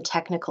than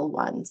technical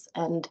ones.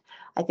 And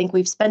I think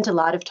we've spent a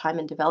lot of time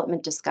in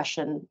development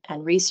discussion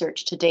and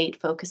research to date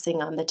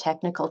focusing on the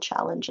technical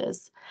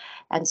challenges.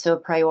 And so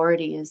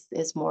priority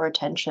is more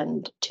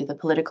attention to the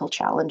political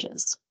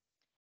challenges.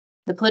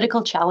 The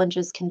political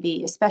challenges can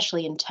be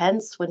especially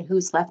intense when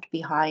who's left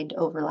behind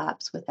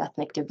overlaps with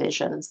ethnic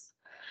divisions.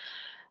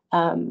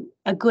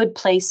 A good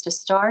place to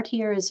start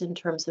here is in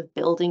terms of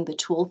building the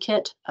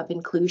toolkit of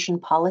inclusion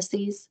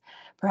policies,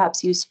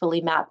 perhaps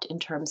usefully mapped in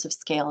terms of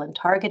scale and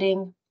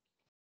targeting.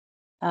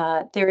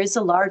 There is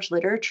a large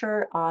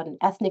literature on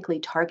ethnically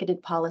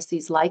targeted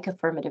policies like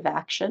affirmative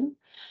action,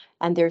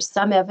 and there's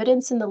some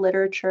evidence in the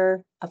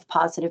literature of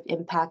positive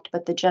impact,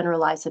 but the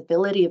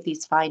generalizability of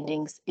these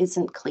findings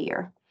isn't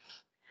clear.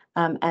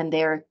 And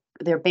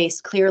they're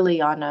based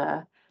clearly on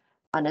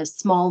a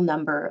small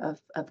number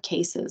of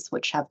cases,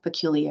 which have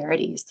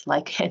peculiarities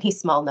like any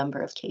small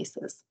number of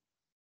cases.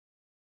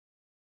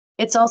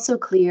 It's also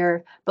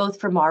clear,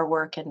 both from our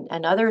work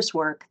and others'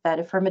 work, that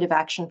affirmative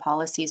action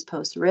policies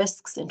pose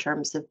risks in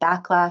terms of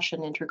backlash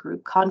and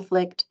intergroup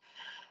conflict,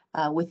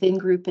 within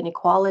group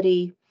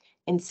inequality,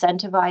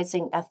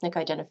 incentivizing ethnic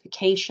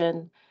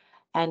identification,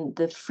 and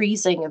the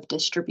freezing of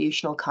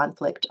distributional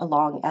conflict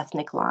along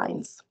ethnic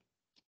lines.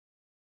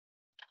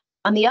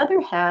 On the other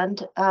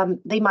hand,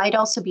 they might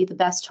also be the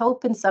best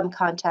hope in some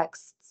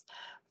contexts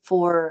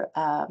for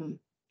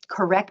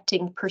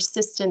correcting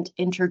persistent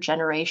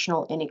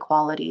intergenerational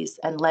inequalities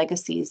and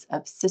legacies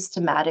of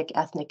systematic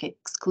ethnic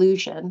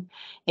exclusion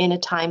in a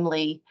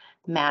timely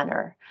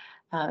manner.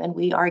 And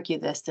we argue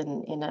this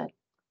in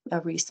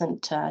a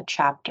recent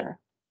chapter.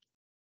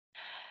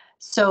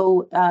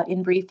 So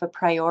in brief, a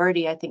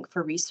priority, I think,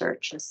 for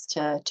research is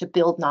to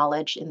build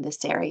knowledge in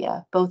this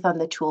area, both on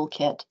the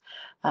toolkit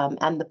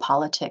and the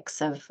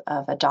politics of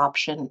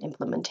adoption,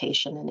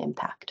 implementation, and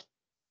impact.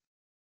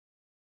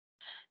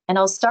 And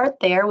I'll start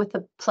there with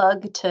a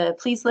plug to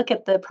please look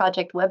at the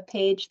project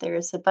webpage.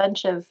 There's a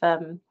bunch of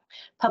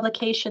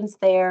publications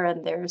there,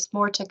 and there's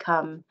more to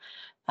come.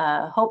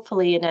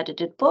 Hopefully an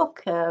edited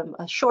book,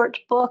 a short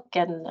book,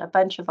 and a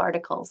bunch of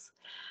articles,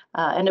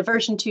 and a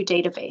version 2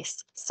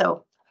 database.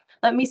 So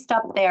let me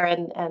stop there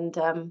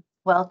and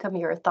welcome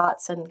your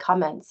thoughts and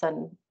comments,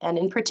 and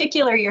in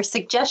particular your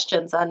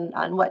suggestions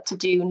on what to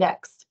do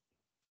next.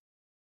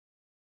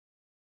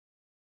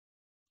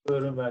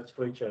 Very much,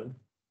 Rachel.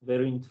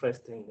 Very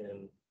interesting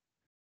and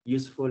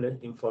useful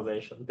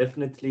information.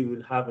 Definitely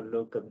we'll have a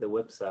look at the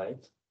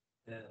website.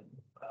 And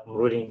I'm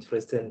really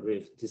interested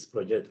with this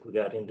project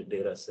regarding the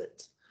data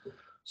set.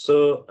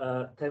 So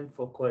time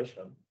for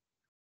question.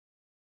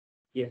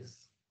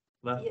 Yes.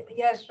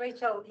 Yes,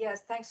 Rachel,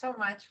 yes, thanks so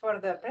much for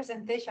the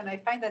presentation. I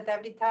find that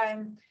every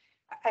time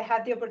I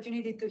had the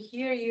opportunity to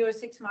hear you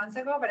 6 months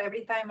ago, but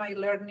every time I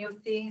learn new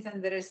things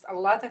and there is a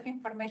lot of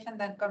information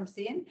that comes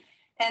in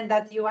and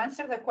that you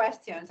answer the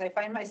questions. I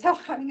find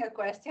myself having a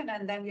question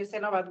and then you say,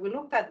 no, but we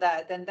looked at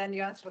that, and then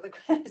you answer the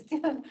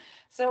question.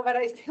 So, but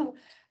I still,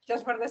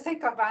 just for the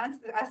sake of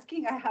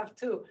asking, I have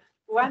two.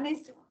 One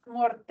is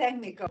more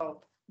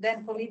technical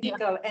than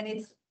political, and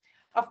it's,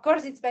 of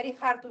course, it's very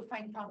hard to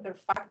find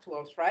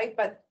counterfactuals, right?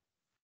 But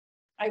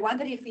I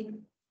wonder if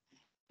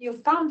you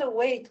found a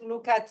way to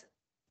look at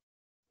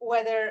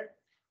whether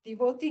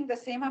devoting the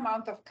same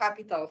amount of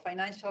capital,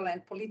 financial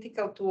and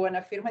political, to an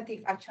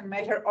affirmative action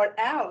measure, or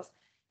else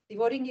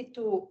devoting it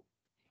to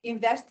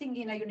investing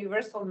in a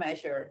universal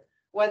measure,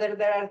 whether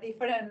there are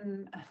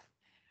different,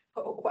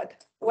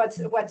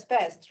 what's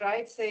best,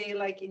 right? Say,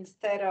 like,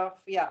 instead of,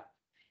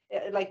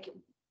 like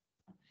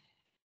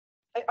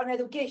on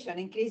education,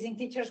 increasing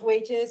teachers'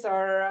 wages,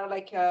 or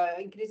like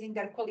increasing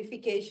their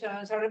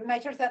qualifications, or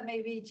measures that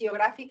may be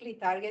geographically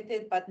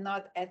targeted but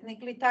not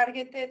ethnically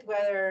targeted,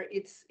 whether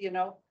it's, you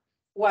know,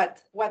 what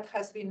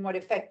has been more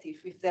effective,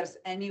 if there's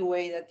any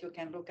way that you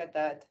can look at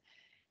that.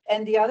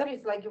 And the other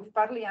is, like, you've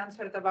partly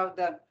answered about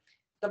the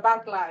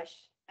backlash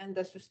and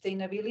the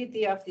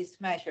sustainability of these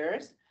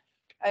measures.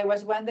 I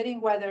was wondering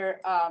whether,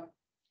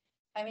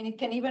 I mean, it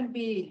can even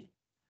be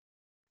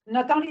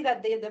not only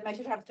that the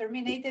measures are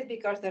terminated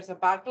because there's a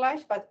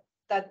backlash, but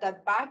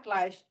that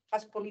backlash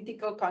has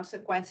political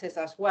consequences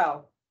as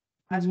well,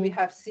 as we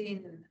have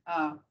seen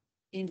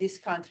in this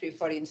country,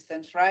 for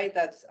instance, right?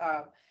 That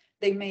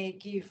they may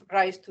give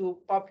rise to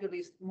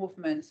populist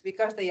movements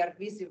because they are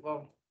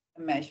visible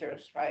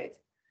measures, right?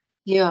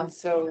 Yeah. And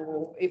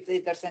so if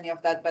there's any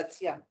of that, but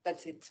yeah,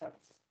 that's it. So.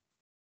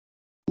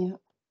 Yeah.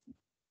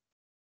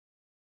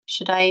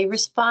 Should I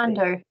respond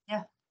or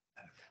yeah?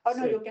 Oh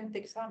no, you can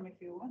take some if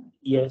you want.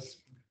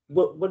 Yes.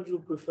 What do you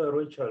prefer,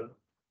 Rachel?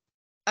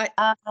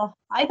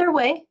 Either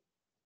way.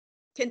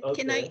 Can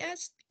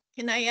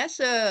I ask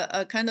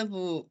a kind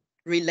of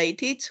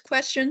related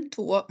question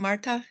to what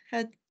Marta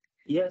had?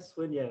 Yes,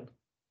 William.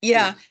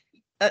 Yeah.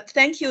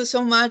 Thank you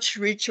so much,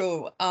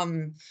 Rachel.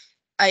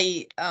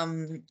 I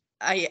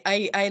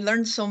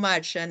learned so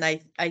much, and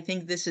I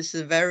think this is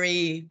a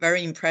very,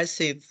 very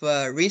impressive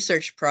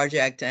research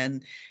project,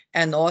 and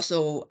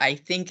also I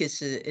think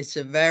it's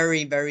a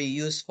very, very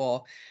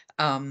useful.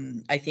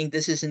 I think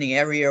this is an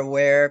area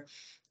where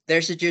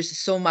there's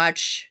just so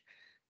much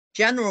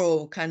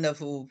general kind of,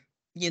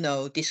 you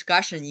know,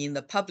 discussion in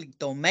the public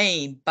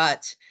domain,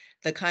 but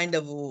the kind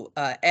of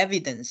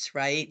evidence,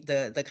 right?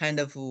 The kind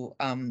of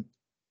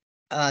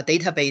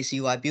database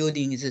you are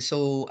building is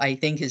so, I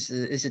think,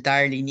 is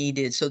direly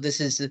needed. So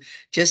this is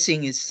just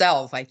in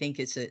itself, I think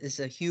it's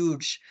a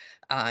huge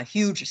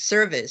huge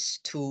service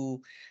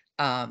to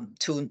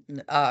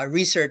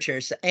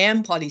researchers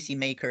and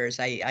policymakers.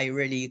 I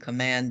really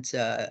commend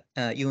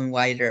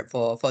UN-WIDER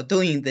for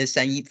doing this,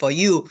 and for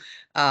you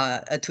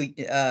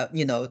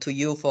to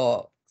you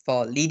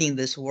for leading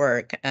this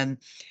work. And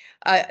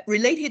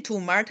related to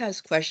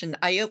Marta's question,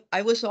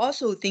 I was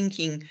also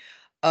thinking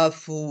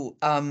of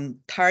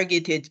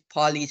targeted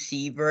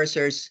policy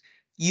versus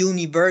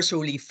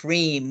universally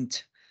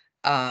framed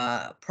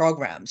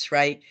programs,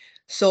 right?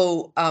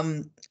 So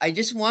I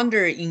just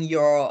wonder, in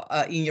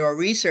your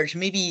research,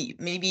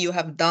 maybe you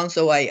have done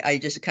so, I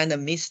just kind of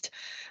missed.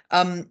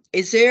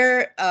 Is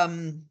there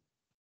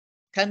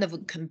kind of a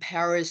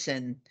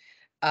comparison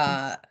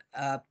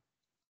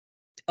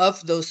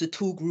of those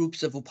two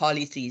groups of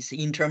policies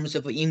in terms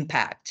of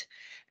impact?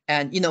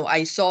 And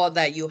I saw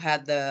that you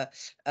had the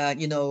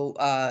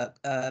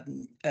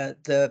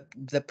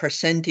the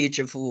percentage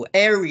of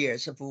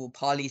areas of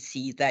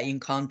policy that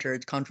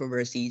encountered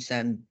controversies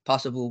and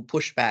possible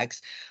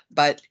pushbacks.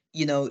 But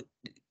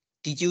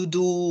did you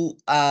do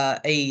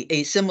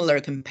a similar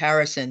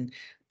comparison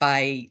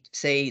by,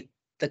 say,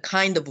 the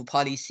kind of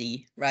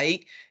policy,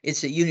 right?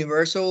 Is it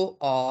universal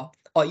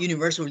or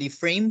universally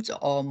framed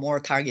or more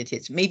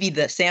targeted? Maybe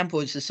the sample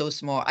is so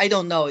small. I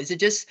don't know. Is it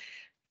just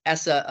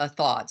as a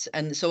thought?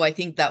 And so I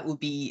think that would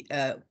be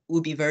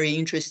very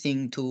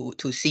interesting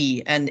to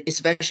see, and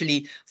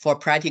especially for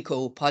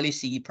practical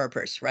policy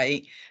purpose,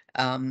 right?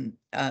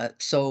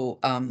 So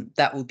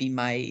that would be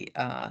my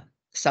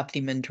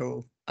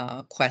supplemental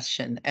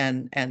question.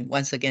 And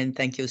once again,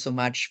 thank you so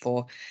much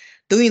for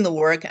doing the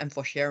work and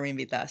for sharing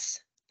with us.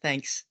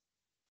 Thanks.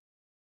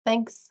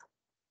 Thanks.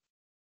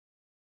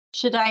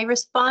 Should I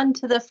respond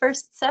to the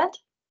first set?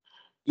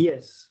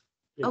 Yes.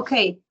 Please.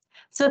 Okay.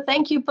 So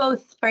thank you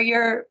both for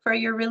your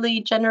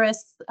really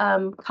generous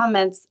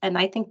comments, and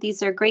I think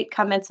these are great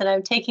comments, and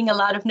I'm taking a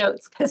lot of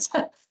notes because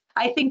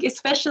I think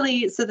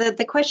especially so that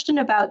the question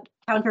about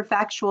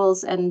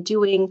counterfactuals and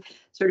doing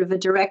sort of a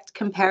direct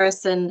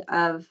comparison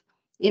of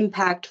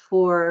impact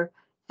for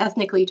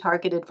ethnically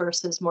targeted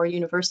versus more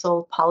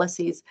universal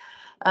policies.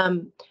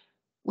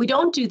 We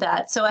don't do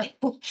that, so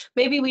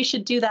maybe we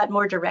should do that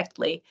more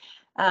directly.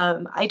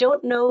 I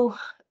don't know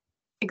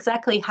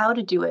exactly how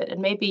to do it,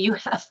 and maybe you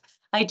have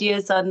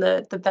ideas on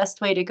the best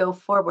way to go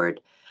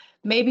forward.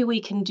 Maybe we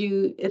can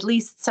do at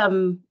least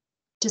some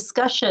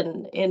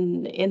discussion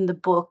in the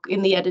book,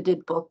 in the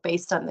edited book,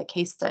 based on the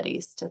case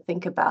studies, to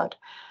think about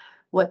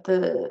what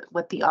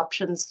the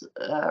options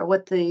or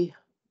what the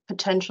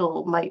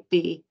potential might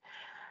be.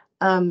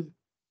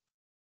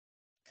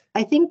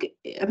 I think,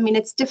 I mean,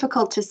 it's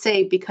difficult to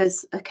say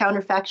because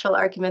counterfactual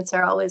arguments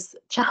are always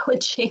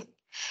challenging.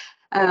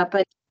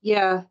 But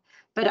yeah,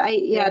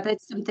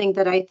 that's something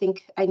that I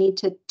think I need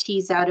to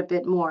tease out a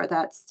bit more.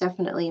 That's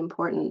definitely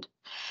important.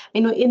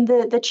 In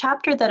the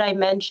chapter that I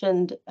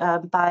mentioned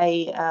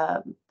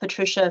by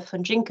Patricia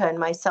Funjinka and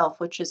myself,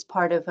 which is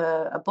part of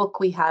a book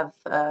we have,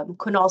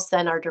 Kunal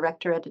Sen, our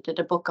director, edited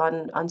a book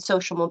on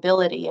social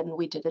mobility, and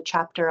we did a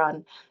chapter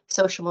on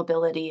social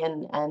mobility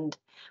and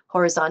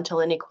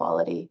horizontal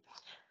inequality.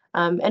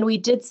 And we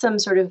did some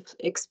sort of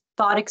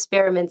thought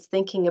experiments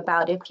thinking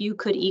about if you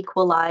could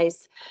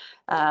equalize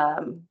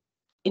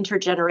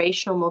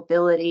intergenerational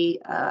mobility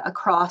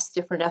across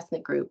different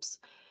ethnic groups,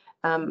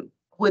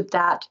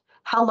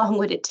 how long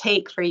would it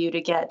take for you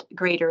to get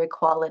greater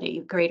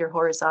equality, greater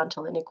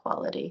horizontal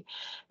inequality?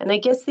 And I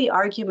guess the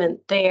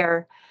argument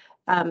there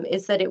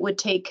is that it would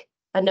take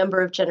a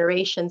number of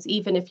generations,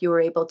 even if you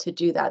were able to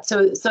do that.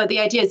 So the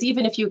idea is,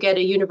 even if you get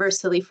a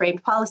universally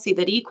framed policy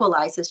that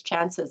equalizes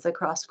chances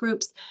across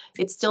groups,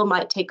 it still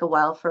might take a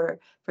while for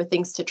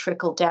things to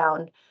trickle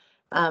down.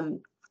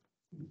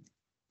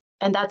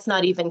 And that's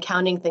not even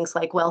counting things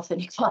like wealth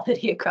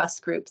inequality across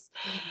groups.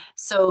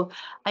 So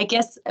I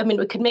guess, I mean,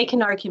 we could make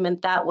an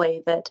argument that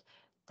way, that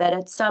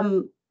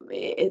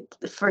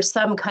for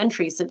some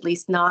countries, at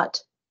least,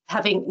 not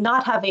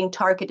having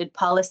targeted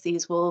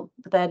policies will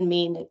then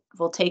mean it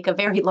will take a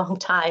very long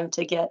time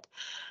to get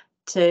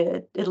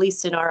to, at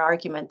least in our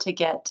argument, to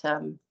get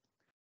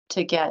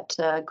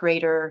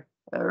greater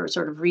or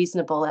sort of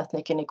reasonable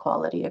ethnic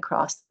inequality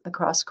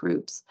across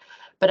groups.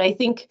 But I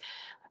think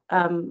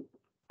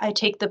I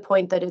take the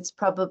point that it's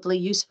probably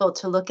useful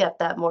to look at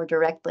that more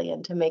directly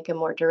and to make a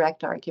more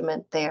direct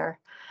argument there.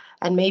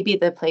 And maybe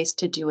the place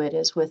to do it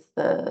is with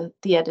the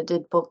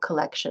edited book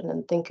collection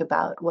and think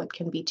about what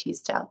can be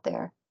teased out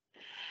there.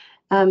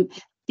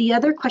 The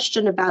other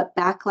question about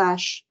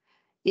backlash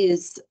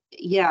is,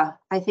 yeah,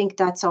 I think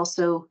that's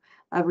also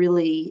a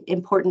really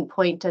important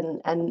point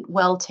and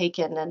well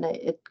taken, and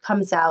it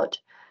comes out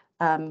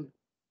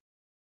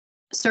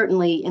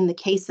certainly in the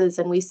cases,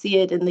 and we see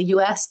it in the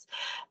US,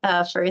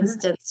 for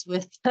instance,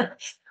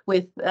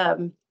 with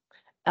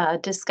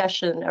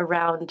discussion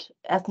around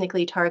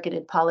ethnically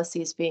targeted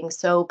policies being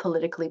so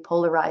politically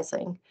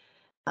polarizing.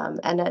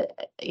 And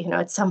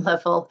at some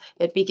level,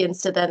 it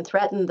begins to then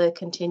threaten the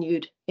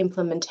continued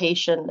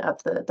implementation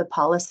of the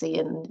policy,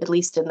 and at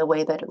least in the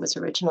way that it was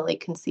originally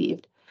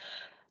conceived.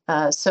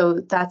 So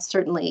that's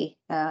certainly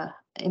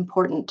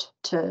important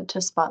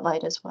to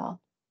spotlight as well.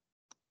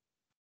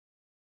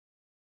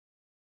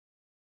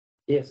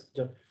 Yes,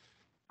 John.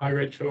 Hi,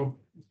 Rachel.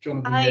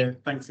 Jonathan Hi. here.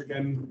 Thanks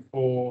again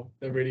for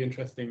the really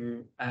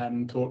interesting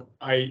talk.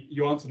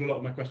 You answered a lot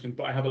of my questions,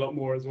 but I have a lot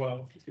more as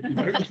well, if you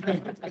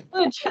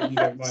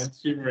don't mind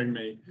humouring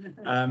me.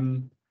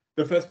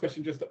 The first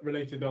question, just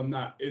related on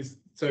that, is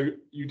so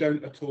you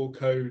don't at all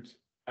code,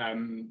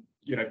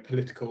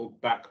 political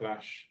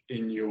backlash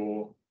in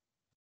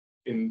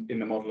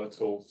the model at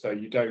all. So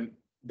you don't.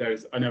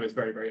 I know it's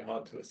very, very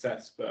hard to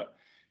assess, but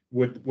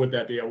would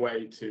there be a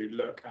way to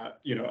look at,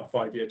 you know, a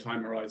 5-year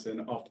time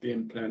horizon after the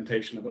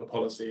implementation of a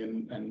policy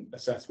and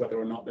assess whether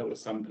or not there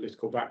was some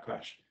political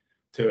backlash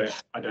to it?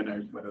 I don't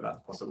know whether that's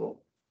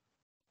possible.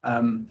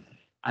 And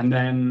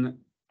then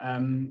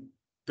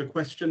the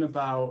question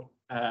about,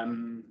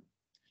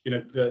 you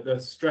know, the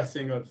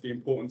stressing of the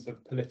importance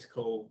of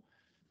political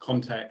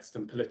context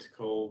and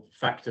political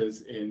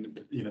factors in,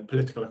 you know,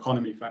 political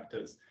economy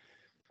factors.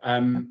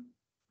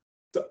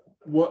 So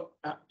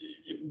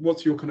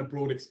what's your kind of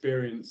broad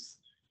experience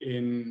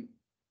in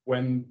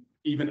when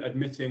even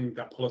admitting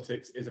that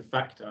politics is a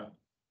factor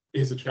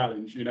is a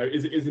challenge? You know,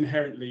 is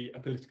inherently a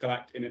political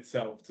act in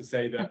itself to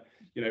say that,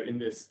 you know, in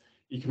this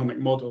economic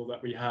model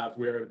that we have,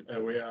 we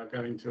are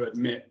going to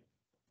admit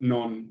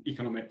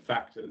non-economic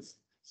factors.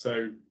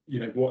 So, you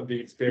know, what are the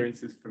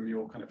experiences from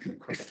your kind of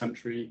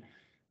cross-country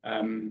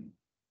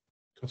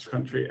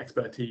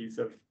expertise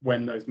of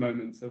when those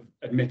moments of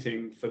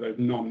admitting for those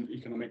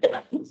non-economic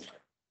factors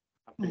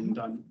have been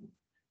done?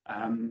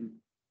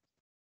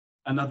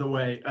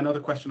 Another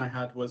question I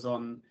had was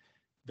on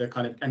the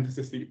kind of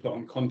emphasis that you put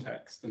on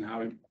context and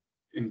how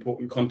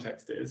important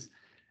context is.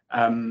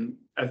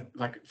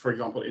 Like, for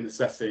example, in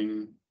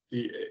assessing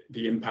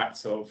the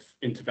impacts of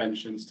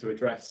interventions to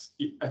address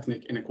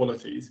ethnic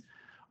inequalities,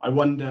 I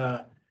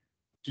wonder,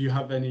 do you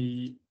have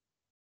any,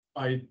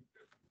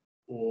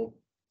 or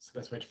it's the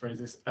best way to phrase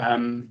this,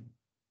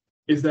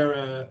 is there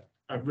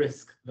a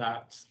risk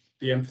that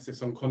the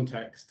emphasis on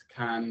context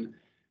can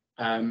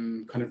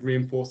kind of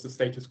reinforce the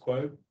status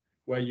quo,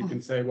 where you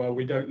can say, well,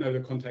 we don't know the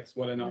context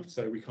well enough,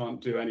 so we can't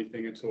do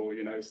anything at all,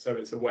 you know? So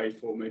it's a way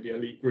for maybe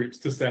elite groups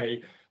to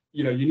say,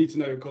 you know, you need to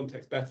know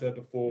context better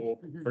before,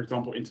 for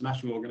example,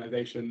 international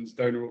organizations,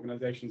 donor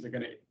organizations are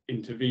going to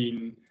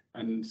intervene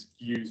and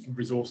use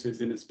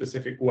resources in a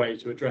specific way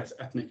to address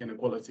ethnic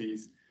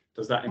inequalities.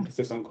 Does that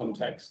emphasis on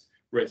context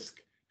risk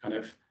kind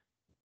of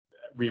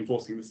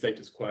reinforcing the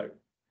status quo?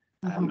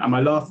 And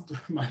my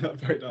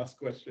very last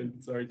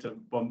question, sorry to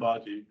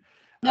bombard you.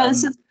 No,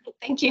 this is,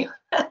 thank you.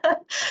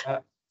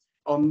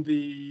 On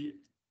the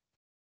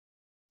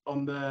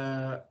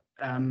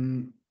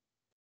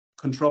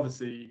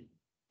controversy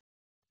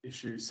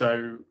issue,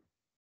 so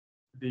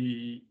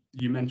you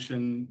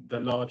mentioned the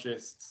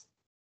largest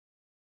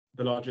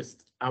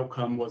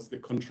outcome was the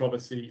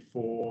controversy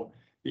for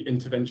the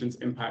intervention's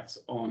impacts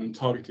on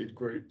targeted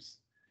groups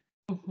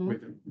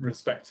with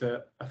respect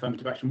to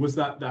affirmative action. Was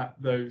that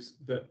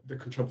the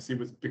controversy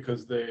was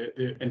because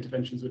the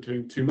interventions were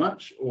doing too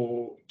much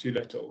or too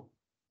little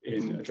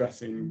in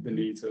addressing the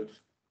needs of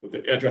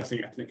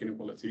addressing ethnic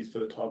inequalities for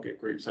the target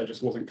groups? I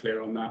just wasn't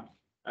clear on that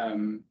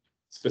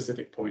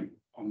specific point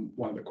on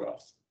one of the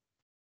graphs.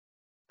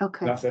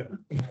 Okay. That's it.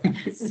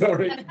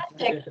 Sorry.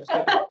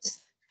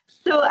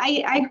 So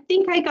I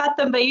think I got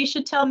them, but you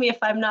should tell me if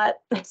I'm not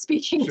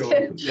speaking to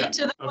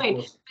the point.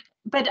 Course.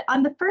 But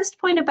on the first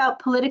point about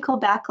political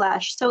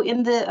backlash, so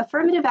in the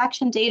affirmative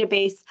action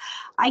database,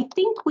 I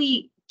think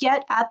we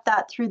get at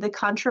that through the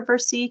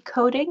controversy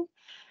coding.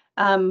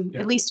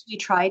 At least we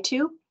try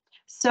to.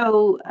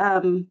 So,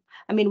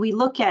 I mean, we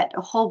look at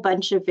a whole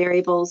bunch of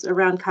variables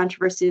around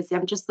controversies.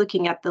 I'm just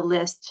looking at the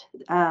list.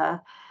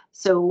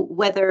 So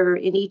whether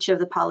in each of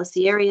the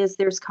policy areas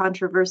there's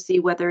controversy,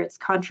 whether it's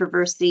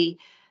controversy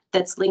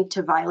that's linked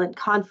to violent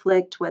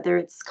conflict, whether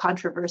it's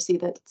controversy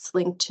that's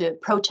linked to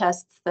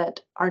protests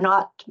that are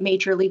not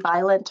majorly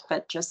violent,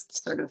 but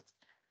just sort of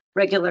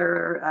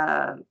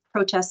regular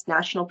protests,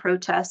 national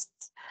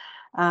protests,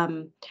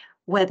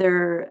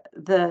 whether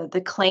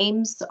the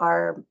claims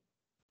are,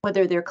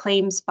 whether they're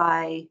claims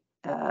by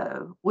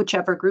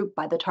whichever group,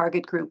 by the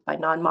target group, by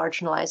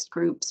non-marginalized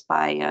groups,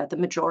 by the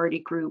majority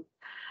group,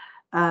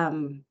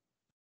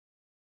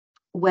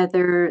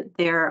 whether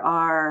there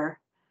are,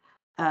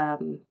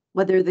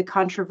 whether the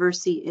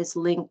controversy is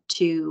linked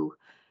to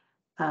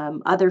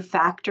other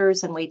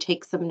factors, and we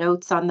take some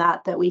notes on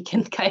that we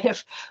can kind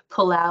of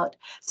pull out.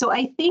 So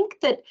I think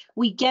that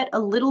we get a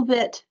little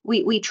bit,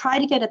 we try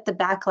to get at the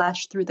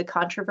backlash through the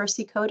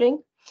controversy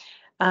coding.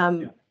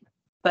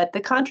 But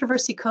the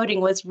controversy coding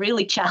was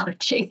really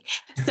challenging.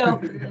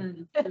 So,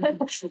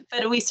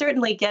 but we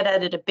certainly get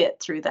at it a bit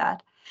through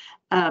that.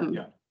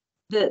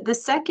 The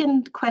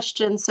second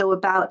question, so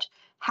about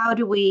how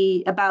do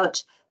we,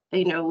 about,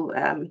 you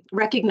know,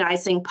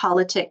 recognizing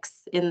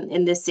politics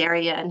in this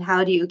area, and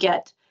how do you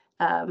get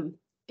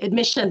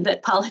admission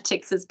that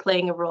politics is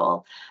playing a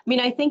role? I mean,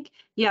 I think,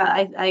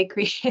 I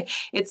agree.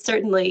 It's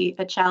certainly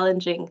a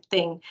challenging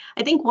thing.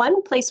 I think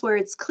one place where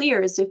it's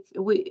clear is if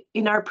we,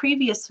 in our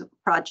previous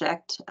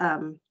project,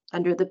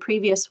 under the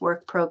previous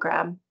work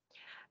program,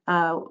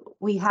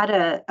 we had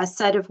a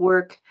set of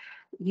work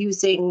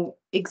using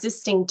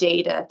existing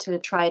data to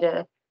try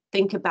to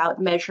think about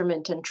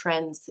measurement and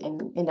trends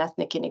in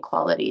ethnic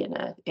inequality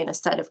in a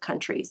set of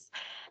countries.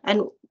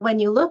 And when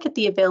you look at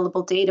the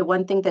available data,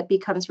 one thing that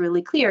becomes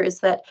really clear is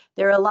that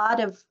there are a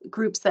lot of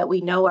groups that we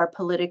know are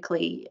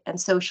politically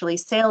and socially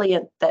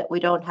salient that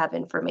we don't have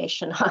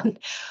information on.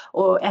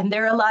 And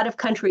there are a lot of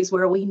countries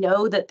where we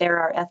know that there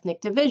are ethnic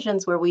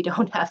divisions where we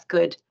don't have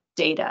good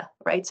data,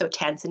 right? So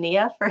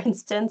Tanzania, for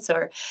instance,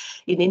 or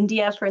in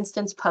India, for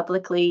instance,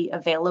 publicly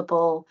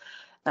available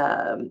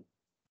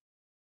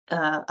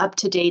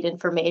up-to-date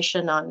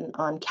information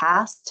on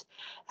caste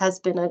has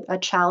been a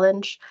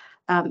challenge.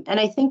 And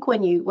I think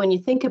when you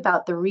think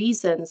about the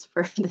reasons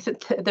for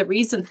the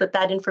reasons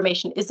that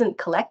information isn't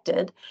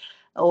collected,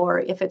 or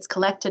if it's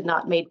collected,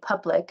 not made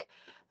public,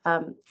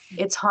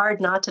 it's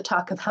hard not to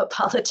talk about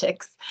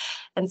politics.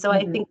 And so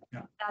I think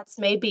that's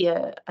maybe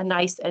a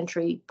nice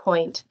entry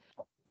point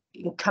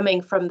coming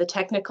from the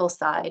technical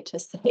side to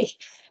say,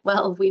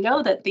 well, we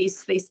know that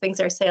these things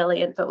are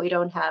salient, but we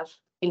don't have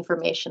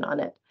information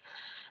on it.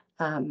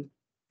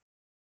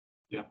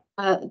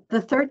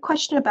 The third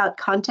question about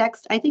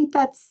context, I think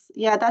that's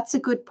a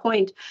good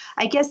point.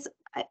 I guess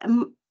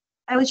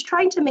I was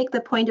trying to make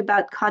the point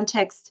about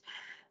context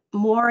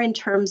more in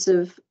terms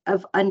of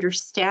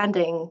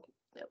understanding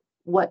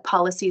what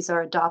policies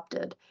are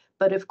adopted.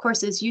 But of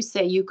course, as you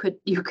say, you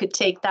could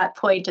take that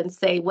point and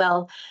say,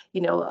 well,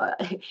 in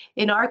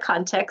our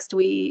context,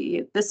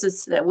 we're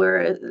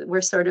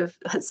sort of,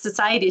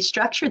 society is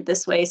structured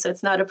this way, so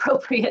it's not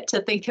appropriate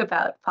to think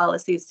about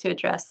policies to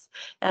address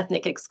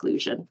ethnic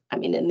exclusion. I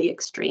mean, in the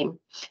extreme.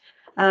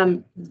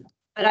 But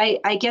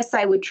I guess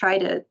I would try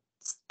to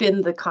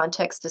spin the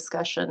context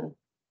discussion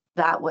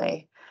that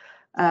way,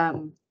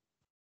 and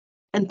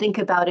think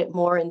about it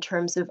more in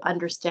terms of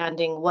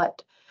understanding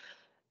what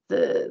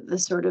the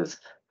sort of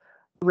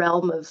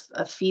realm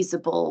of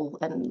feasible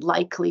and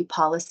likely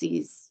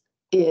policies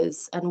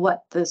is, and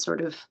what the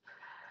sort of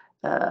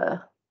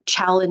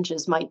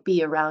challenges might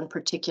be around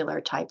particular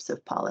types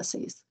of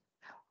policies.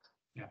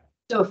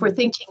 So if we're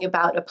thinking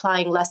about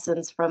applying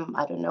lessons from,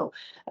 I don't know,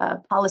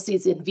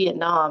 policies in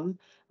Vietnam,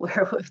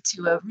 where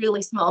to a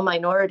really small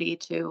minority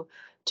to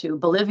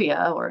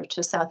Bolivia or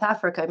to South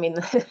Africa, I mean,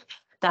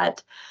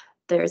 that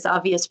there's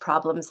obvious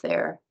problems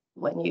there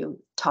when you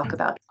talk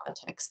about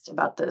context,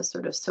 about the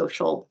sort of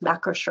social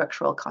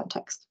macrostructural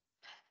context.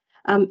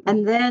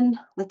 And then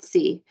let's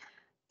see,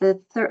 the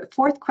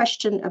fourth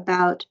question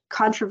about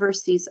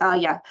controversies.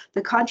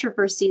 The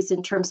controversies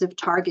in terms of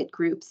target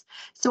groups.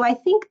 So I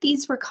think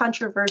these were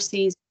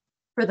controversies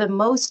for the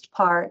most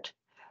part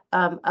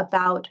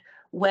about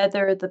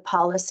whether the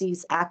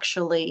policies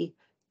actually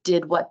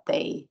did what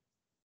they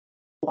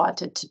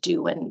wanted to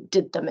do and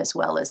did them as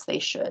well as they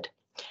should.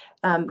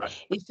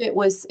 If it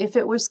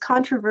was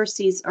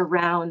controversies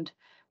around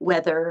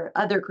whether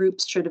other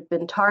groups should have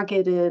been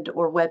targeted,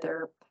 or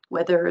whether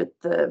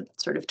the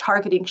sort of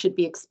targeting should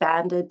be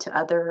expanded to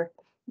other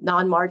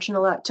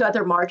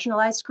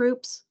marginalized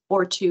groups,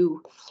 or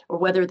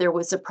whether there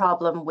was a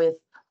problem with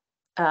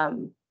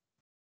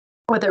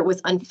whether it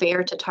was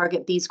unfair to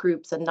target these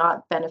groups and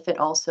not benefit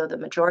also the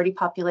majority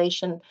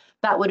population,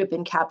 that would have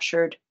been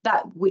captured.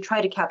 That we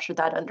try to capture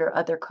that under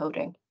other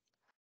coding.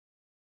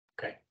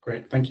 Okay,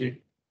 great, thank you.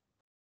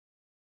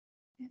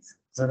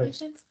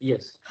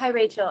 Yes. Hi,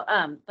 Rachel.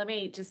 Let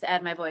me just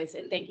add my voice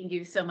in thanking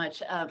you so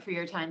much for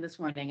your time this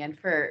morning, and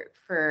for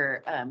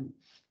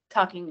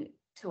talking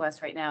to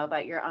us right now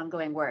about your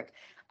ongoing work.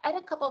 I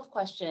had a couple of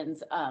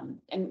questions,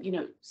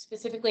 and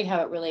specifically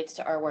how it relates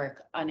to our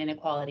work on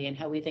inequality and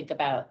how we think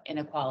about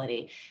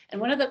inequality.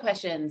 And one of the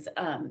questions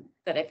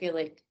that I feel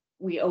like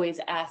we always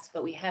ask,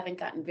 but we haven't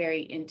gotten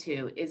very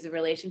into, is the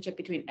relationship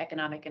between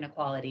economic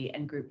inequality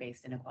and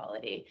group-based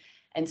inequality.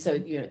 And so,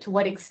 to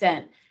what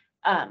extent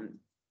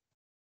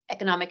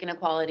economic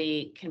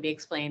inequality can be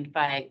explained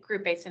by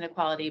group-based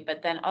inequality,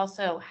 but then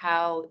also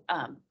how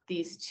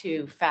these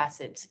two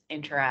facets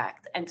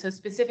interact. And so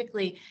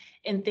specifically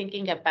in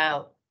thinking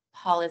about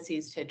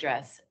policies to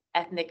address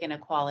ethnic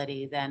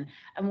inequality, then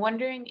I'm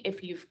wondering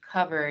if you've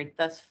covered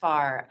thus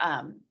far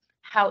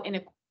how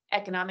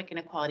economic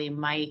inequality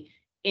might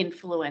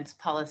influence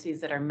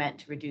policies that are meant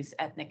to reduce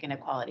ethnic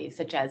inequality,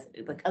 such as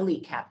like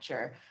elite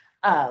capture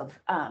of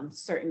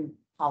certain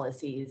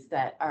policies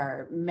that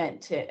are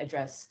meant to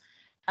address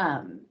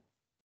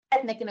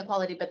ethnic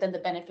inequality, but then the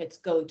benefits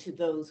go to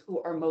those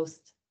who are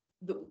most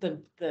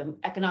the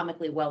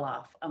economically well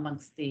off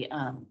amongst the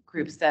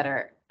groups that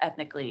are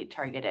ethnically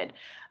targeted.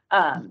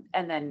 And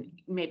then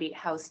maybe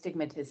how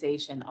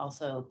stigmatization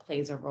also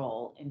plays a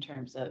role in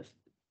terms of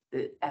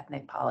the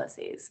ethnic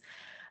policies.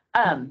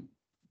 I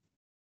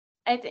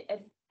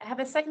have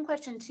a second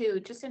question too,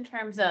 just in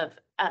terms of,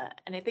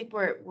 and I think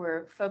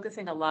we're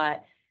focusing a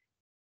lot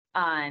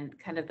on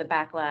kind of the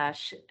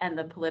backlash and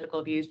the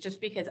political views,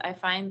 just because I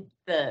find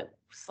the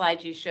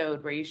slides you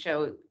showed where you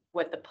show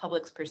what the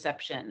public's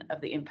perception of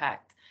the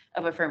impact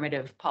of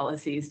affirmative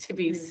policies to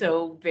be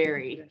so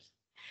very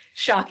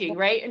shocking,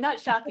 right? Not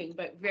shocking,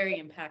 but very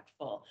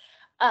impactful.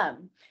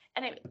 And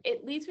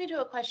it leads me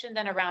to a question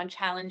then around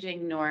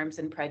challenging norms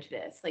and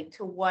prejudice. Like,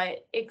 to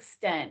what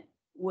extent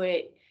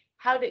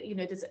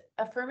does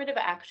affirmative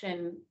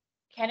action,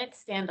 can it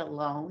stand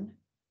alone?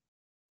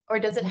 Or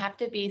does it have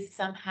to be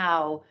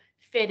somehow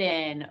fit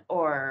in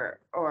or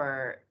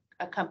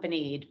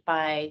accompanied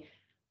by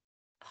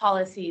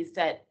policies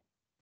that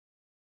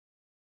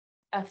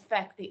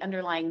affect the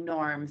underlying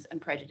norms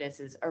and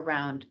prejudices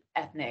around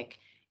ethnic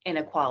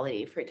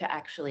inequality for it to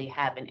actually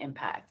have an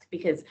impact.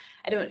 Because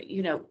I don't,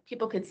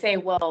 people could say,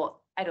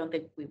 well, I don't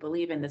think we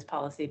believe in this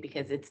policy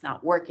because it's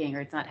not working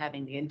or it's not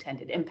having the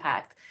intended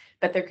impact.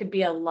 But there could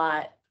be a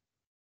lot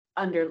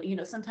under,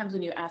 sometimes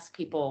when you ask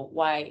people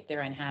why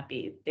they're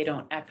unhappy, they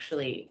don't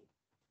actually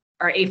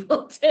are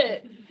able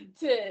to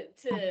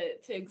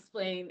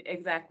explain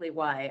exactly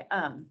why.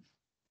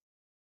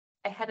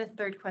 I had a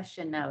third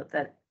question now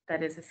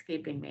that is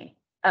escaping me,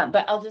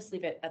 but I'll just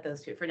leave it at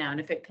those two for now. And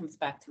if it comes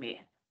back to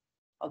me,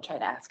 I'll try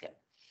to ask it.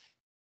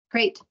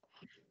 Great.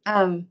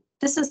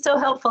 This is so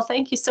helpful.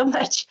 Thank you so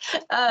much.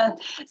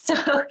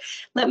 So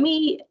let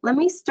me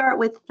start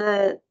with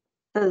the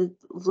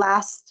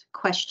last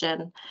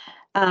question.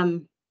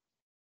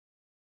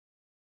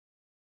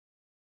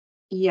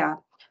 Yeah.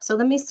 So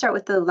let me start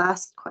with the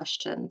last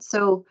question.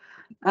 So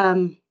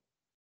I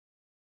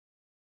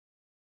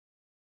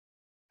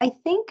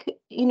think,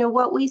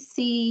 what we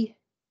see,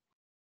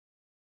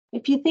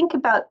 if you think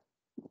about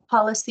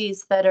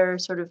policies that are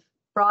sort of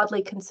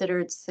broadly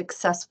considered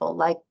successful,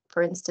 like,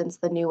 for instance,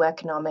 the new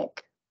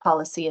economic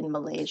policy in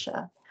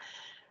Malaysia,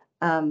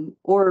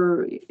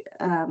 or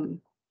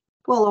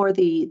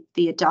the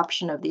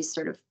adoption of these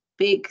sort of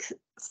big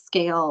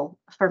scale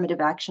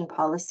affirmative action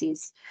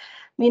policies.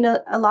 I mean,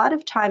 a lot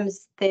of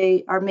times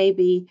they are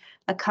maybe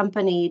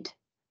accompanied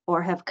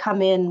or have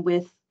come in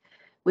with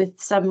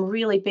some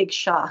really big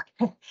shock.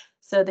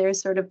 So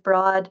there's sort of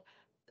broad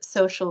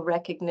social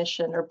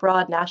recognition or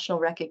broad national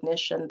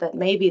recognition that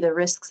maybe the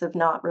risks of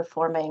not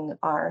reforming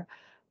are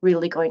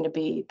really going to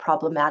be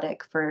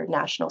problematic for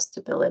national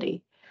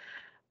stability.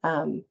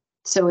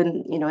 So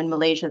in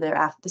Malaysia,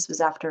 this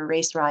was after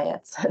race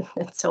riots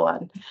and so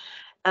on.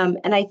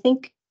 And I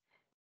think,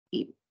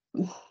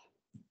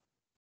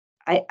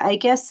 I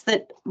guess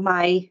that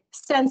my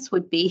sense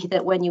would be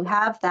that when you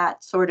have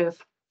that sort of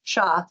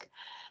shock,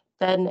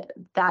 then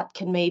that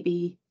can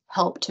maybe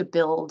help to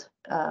build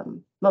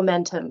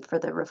momentum for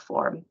the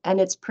reform.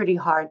 And it's pretty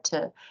hard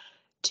to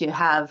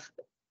have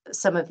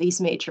some of these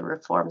major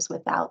reforms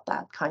without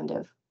that kind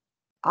of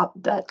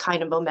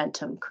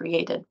momentum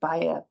created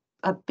by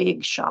a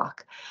big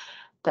shock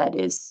that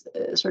is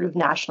sort of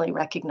nationally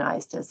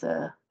recognized as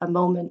a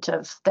moment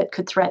that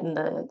could threaten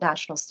the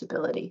national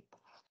stability.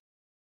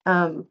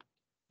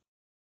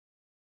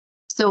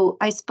 So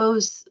I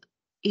suppose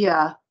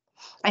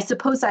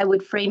I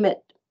would frame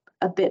it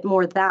a bit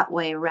more that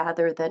way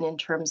rather than in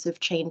terms of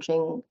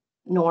changing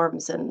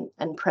norms and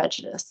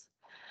prejudice.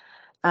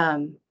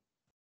 Then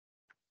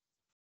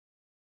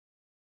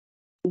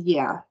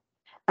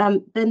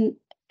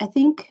I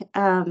think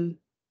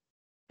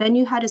then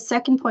you had a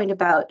second point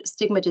about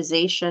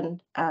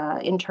stigmatization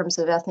in terms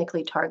of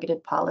ethnically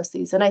targeted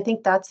policies, and I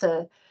think that's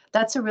a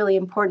really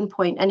important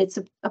point, and it's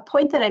a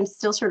point that I'm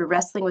still sort of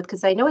wrestling with,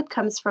 because I know it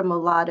comes from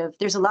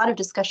there's a lot of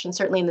discussion,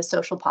 certainly in the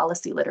social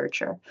policy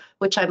literature,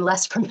 which I'm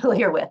less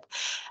familiar with.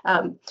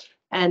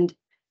 And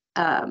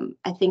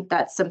I think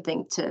that's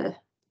something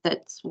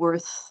that's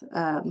worth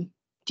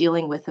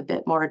dealing with a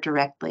bit more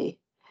directly.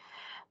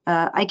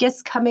 I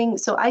guess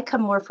I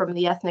come more from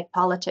the ethnic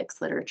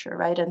politics literature,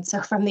 right? And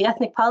so from the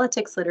ethnic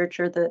politics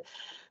literature,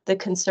 the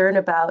concern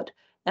about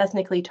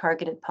ethnically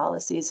targeted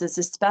policies is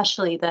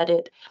especially that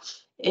it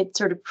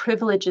sort of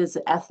privileges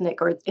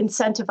ethnic or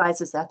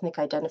incentivizes ethnic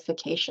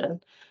identification,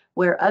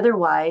 where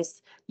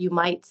otherwise you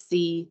might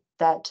see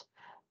that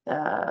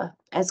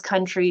as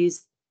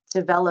countries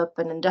develop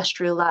and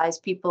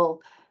industrialize,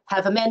 people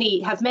have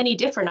many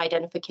different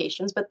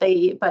identifications, but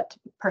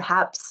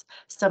perhaps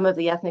some of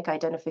the ethnic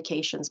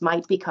identifications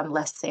might become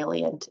less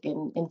salient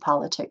in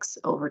politics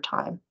over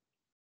time.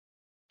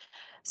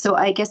 So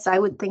I guess I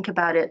would think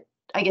about it.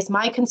 I guess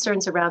my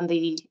concerns around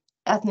the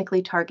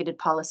ethnically targeted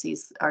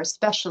policies are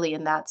especially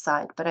in that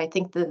side, but I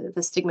think the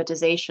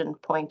stigmatization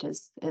point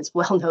is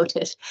well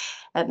noted,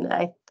 and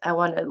I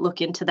want to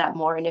look into that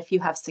more. And if you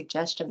have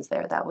suggestions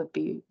there, that would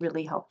be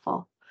really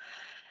helpful.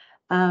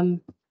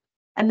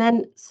 And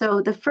then,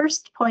 so the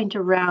first point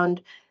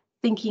around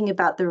thinking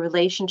about the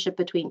relationship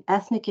between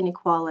ethnic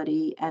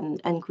inequality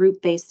and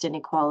group-based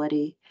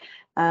inequality,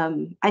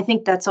 I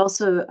think that's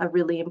also a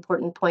really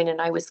important point. And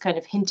I was kind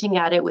of hinting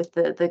at it with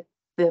the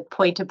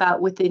point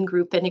about within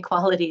group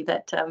inequality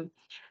that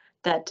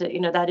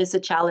that is a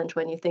challenge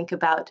when you think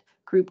about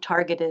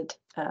group-targeted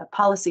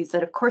policies.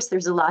 That of course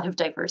there's a lot of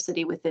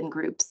diversity within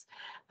groups.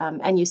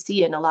 And you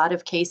see in a lot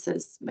of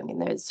cases, I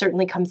mean, it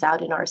certainly comes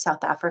out in our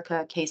South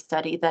Africa case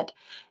study that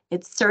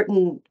it's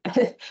certain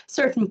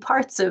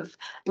parts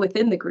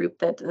within the group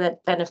that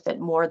benefit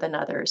more than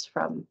others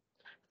from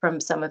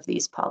some of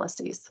these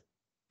policies.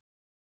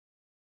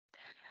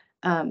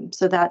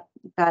 So that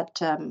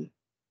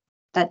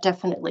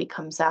definitely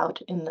comes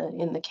out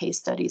in the case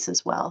studies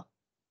as well.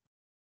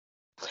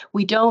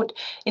 We don't,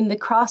 in the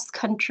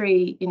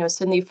cross-country,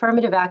 so in the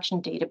affirmative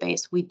action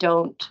database, we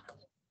don't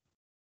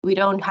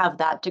have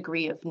that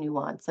degree of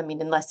nuance. I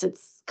mean, unless it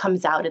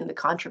comes out in the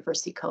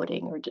controversy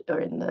coding or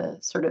in the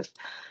sort of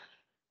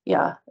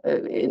yeah,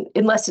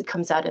 unless it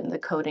comes out in the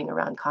coding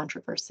around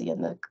controversy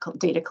and the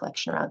data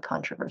collection around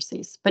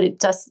controversies, but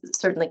it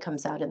certainly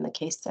comes out in the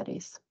case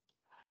studies.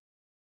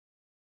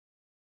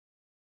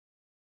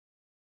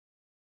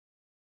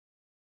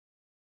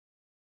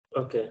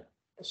 Okay,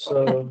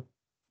 so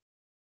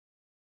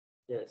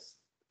yes,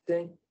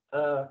 yes,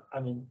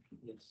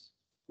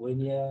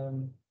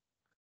 William,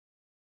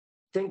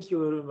 thank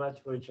you very much,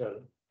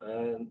 Rachel,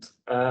 and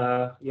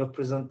your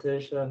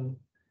presentation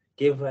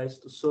gave rise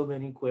to so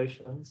many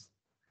questions.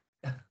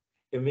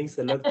 It means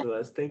a lot to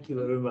us. Thank you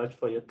very much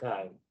for your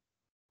time.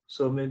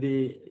 So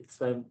maybe it's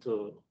time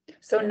to.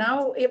 So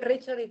now,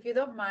 Rachel, if you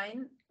don't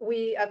mind,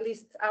 at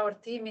least our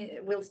team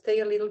will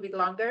stay a little bit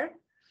longer.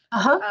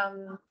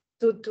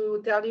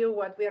 To tell you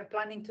what we are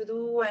planning to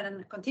do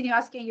and continue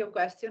asking you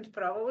questions,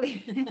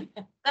 probably.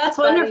 That's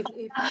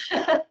wonderful.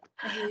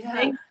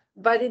 Yeah.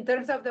 But in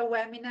terms of the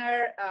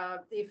webinar,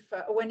 if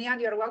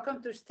Wenyan, you're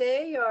welcome to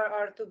stay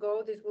or to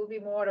go. This will be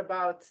more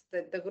about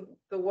the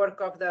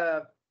work of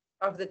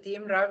the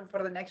team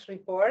for the next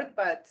report.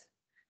 But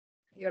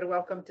you're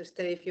welcome to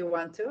stay if you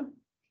want to.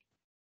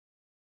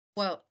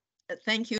 Well, thank you.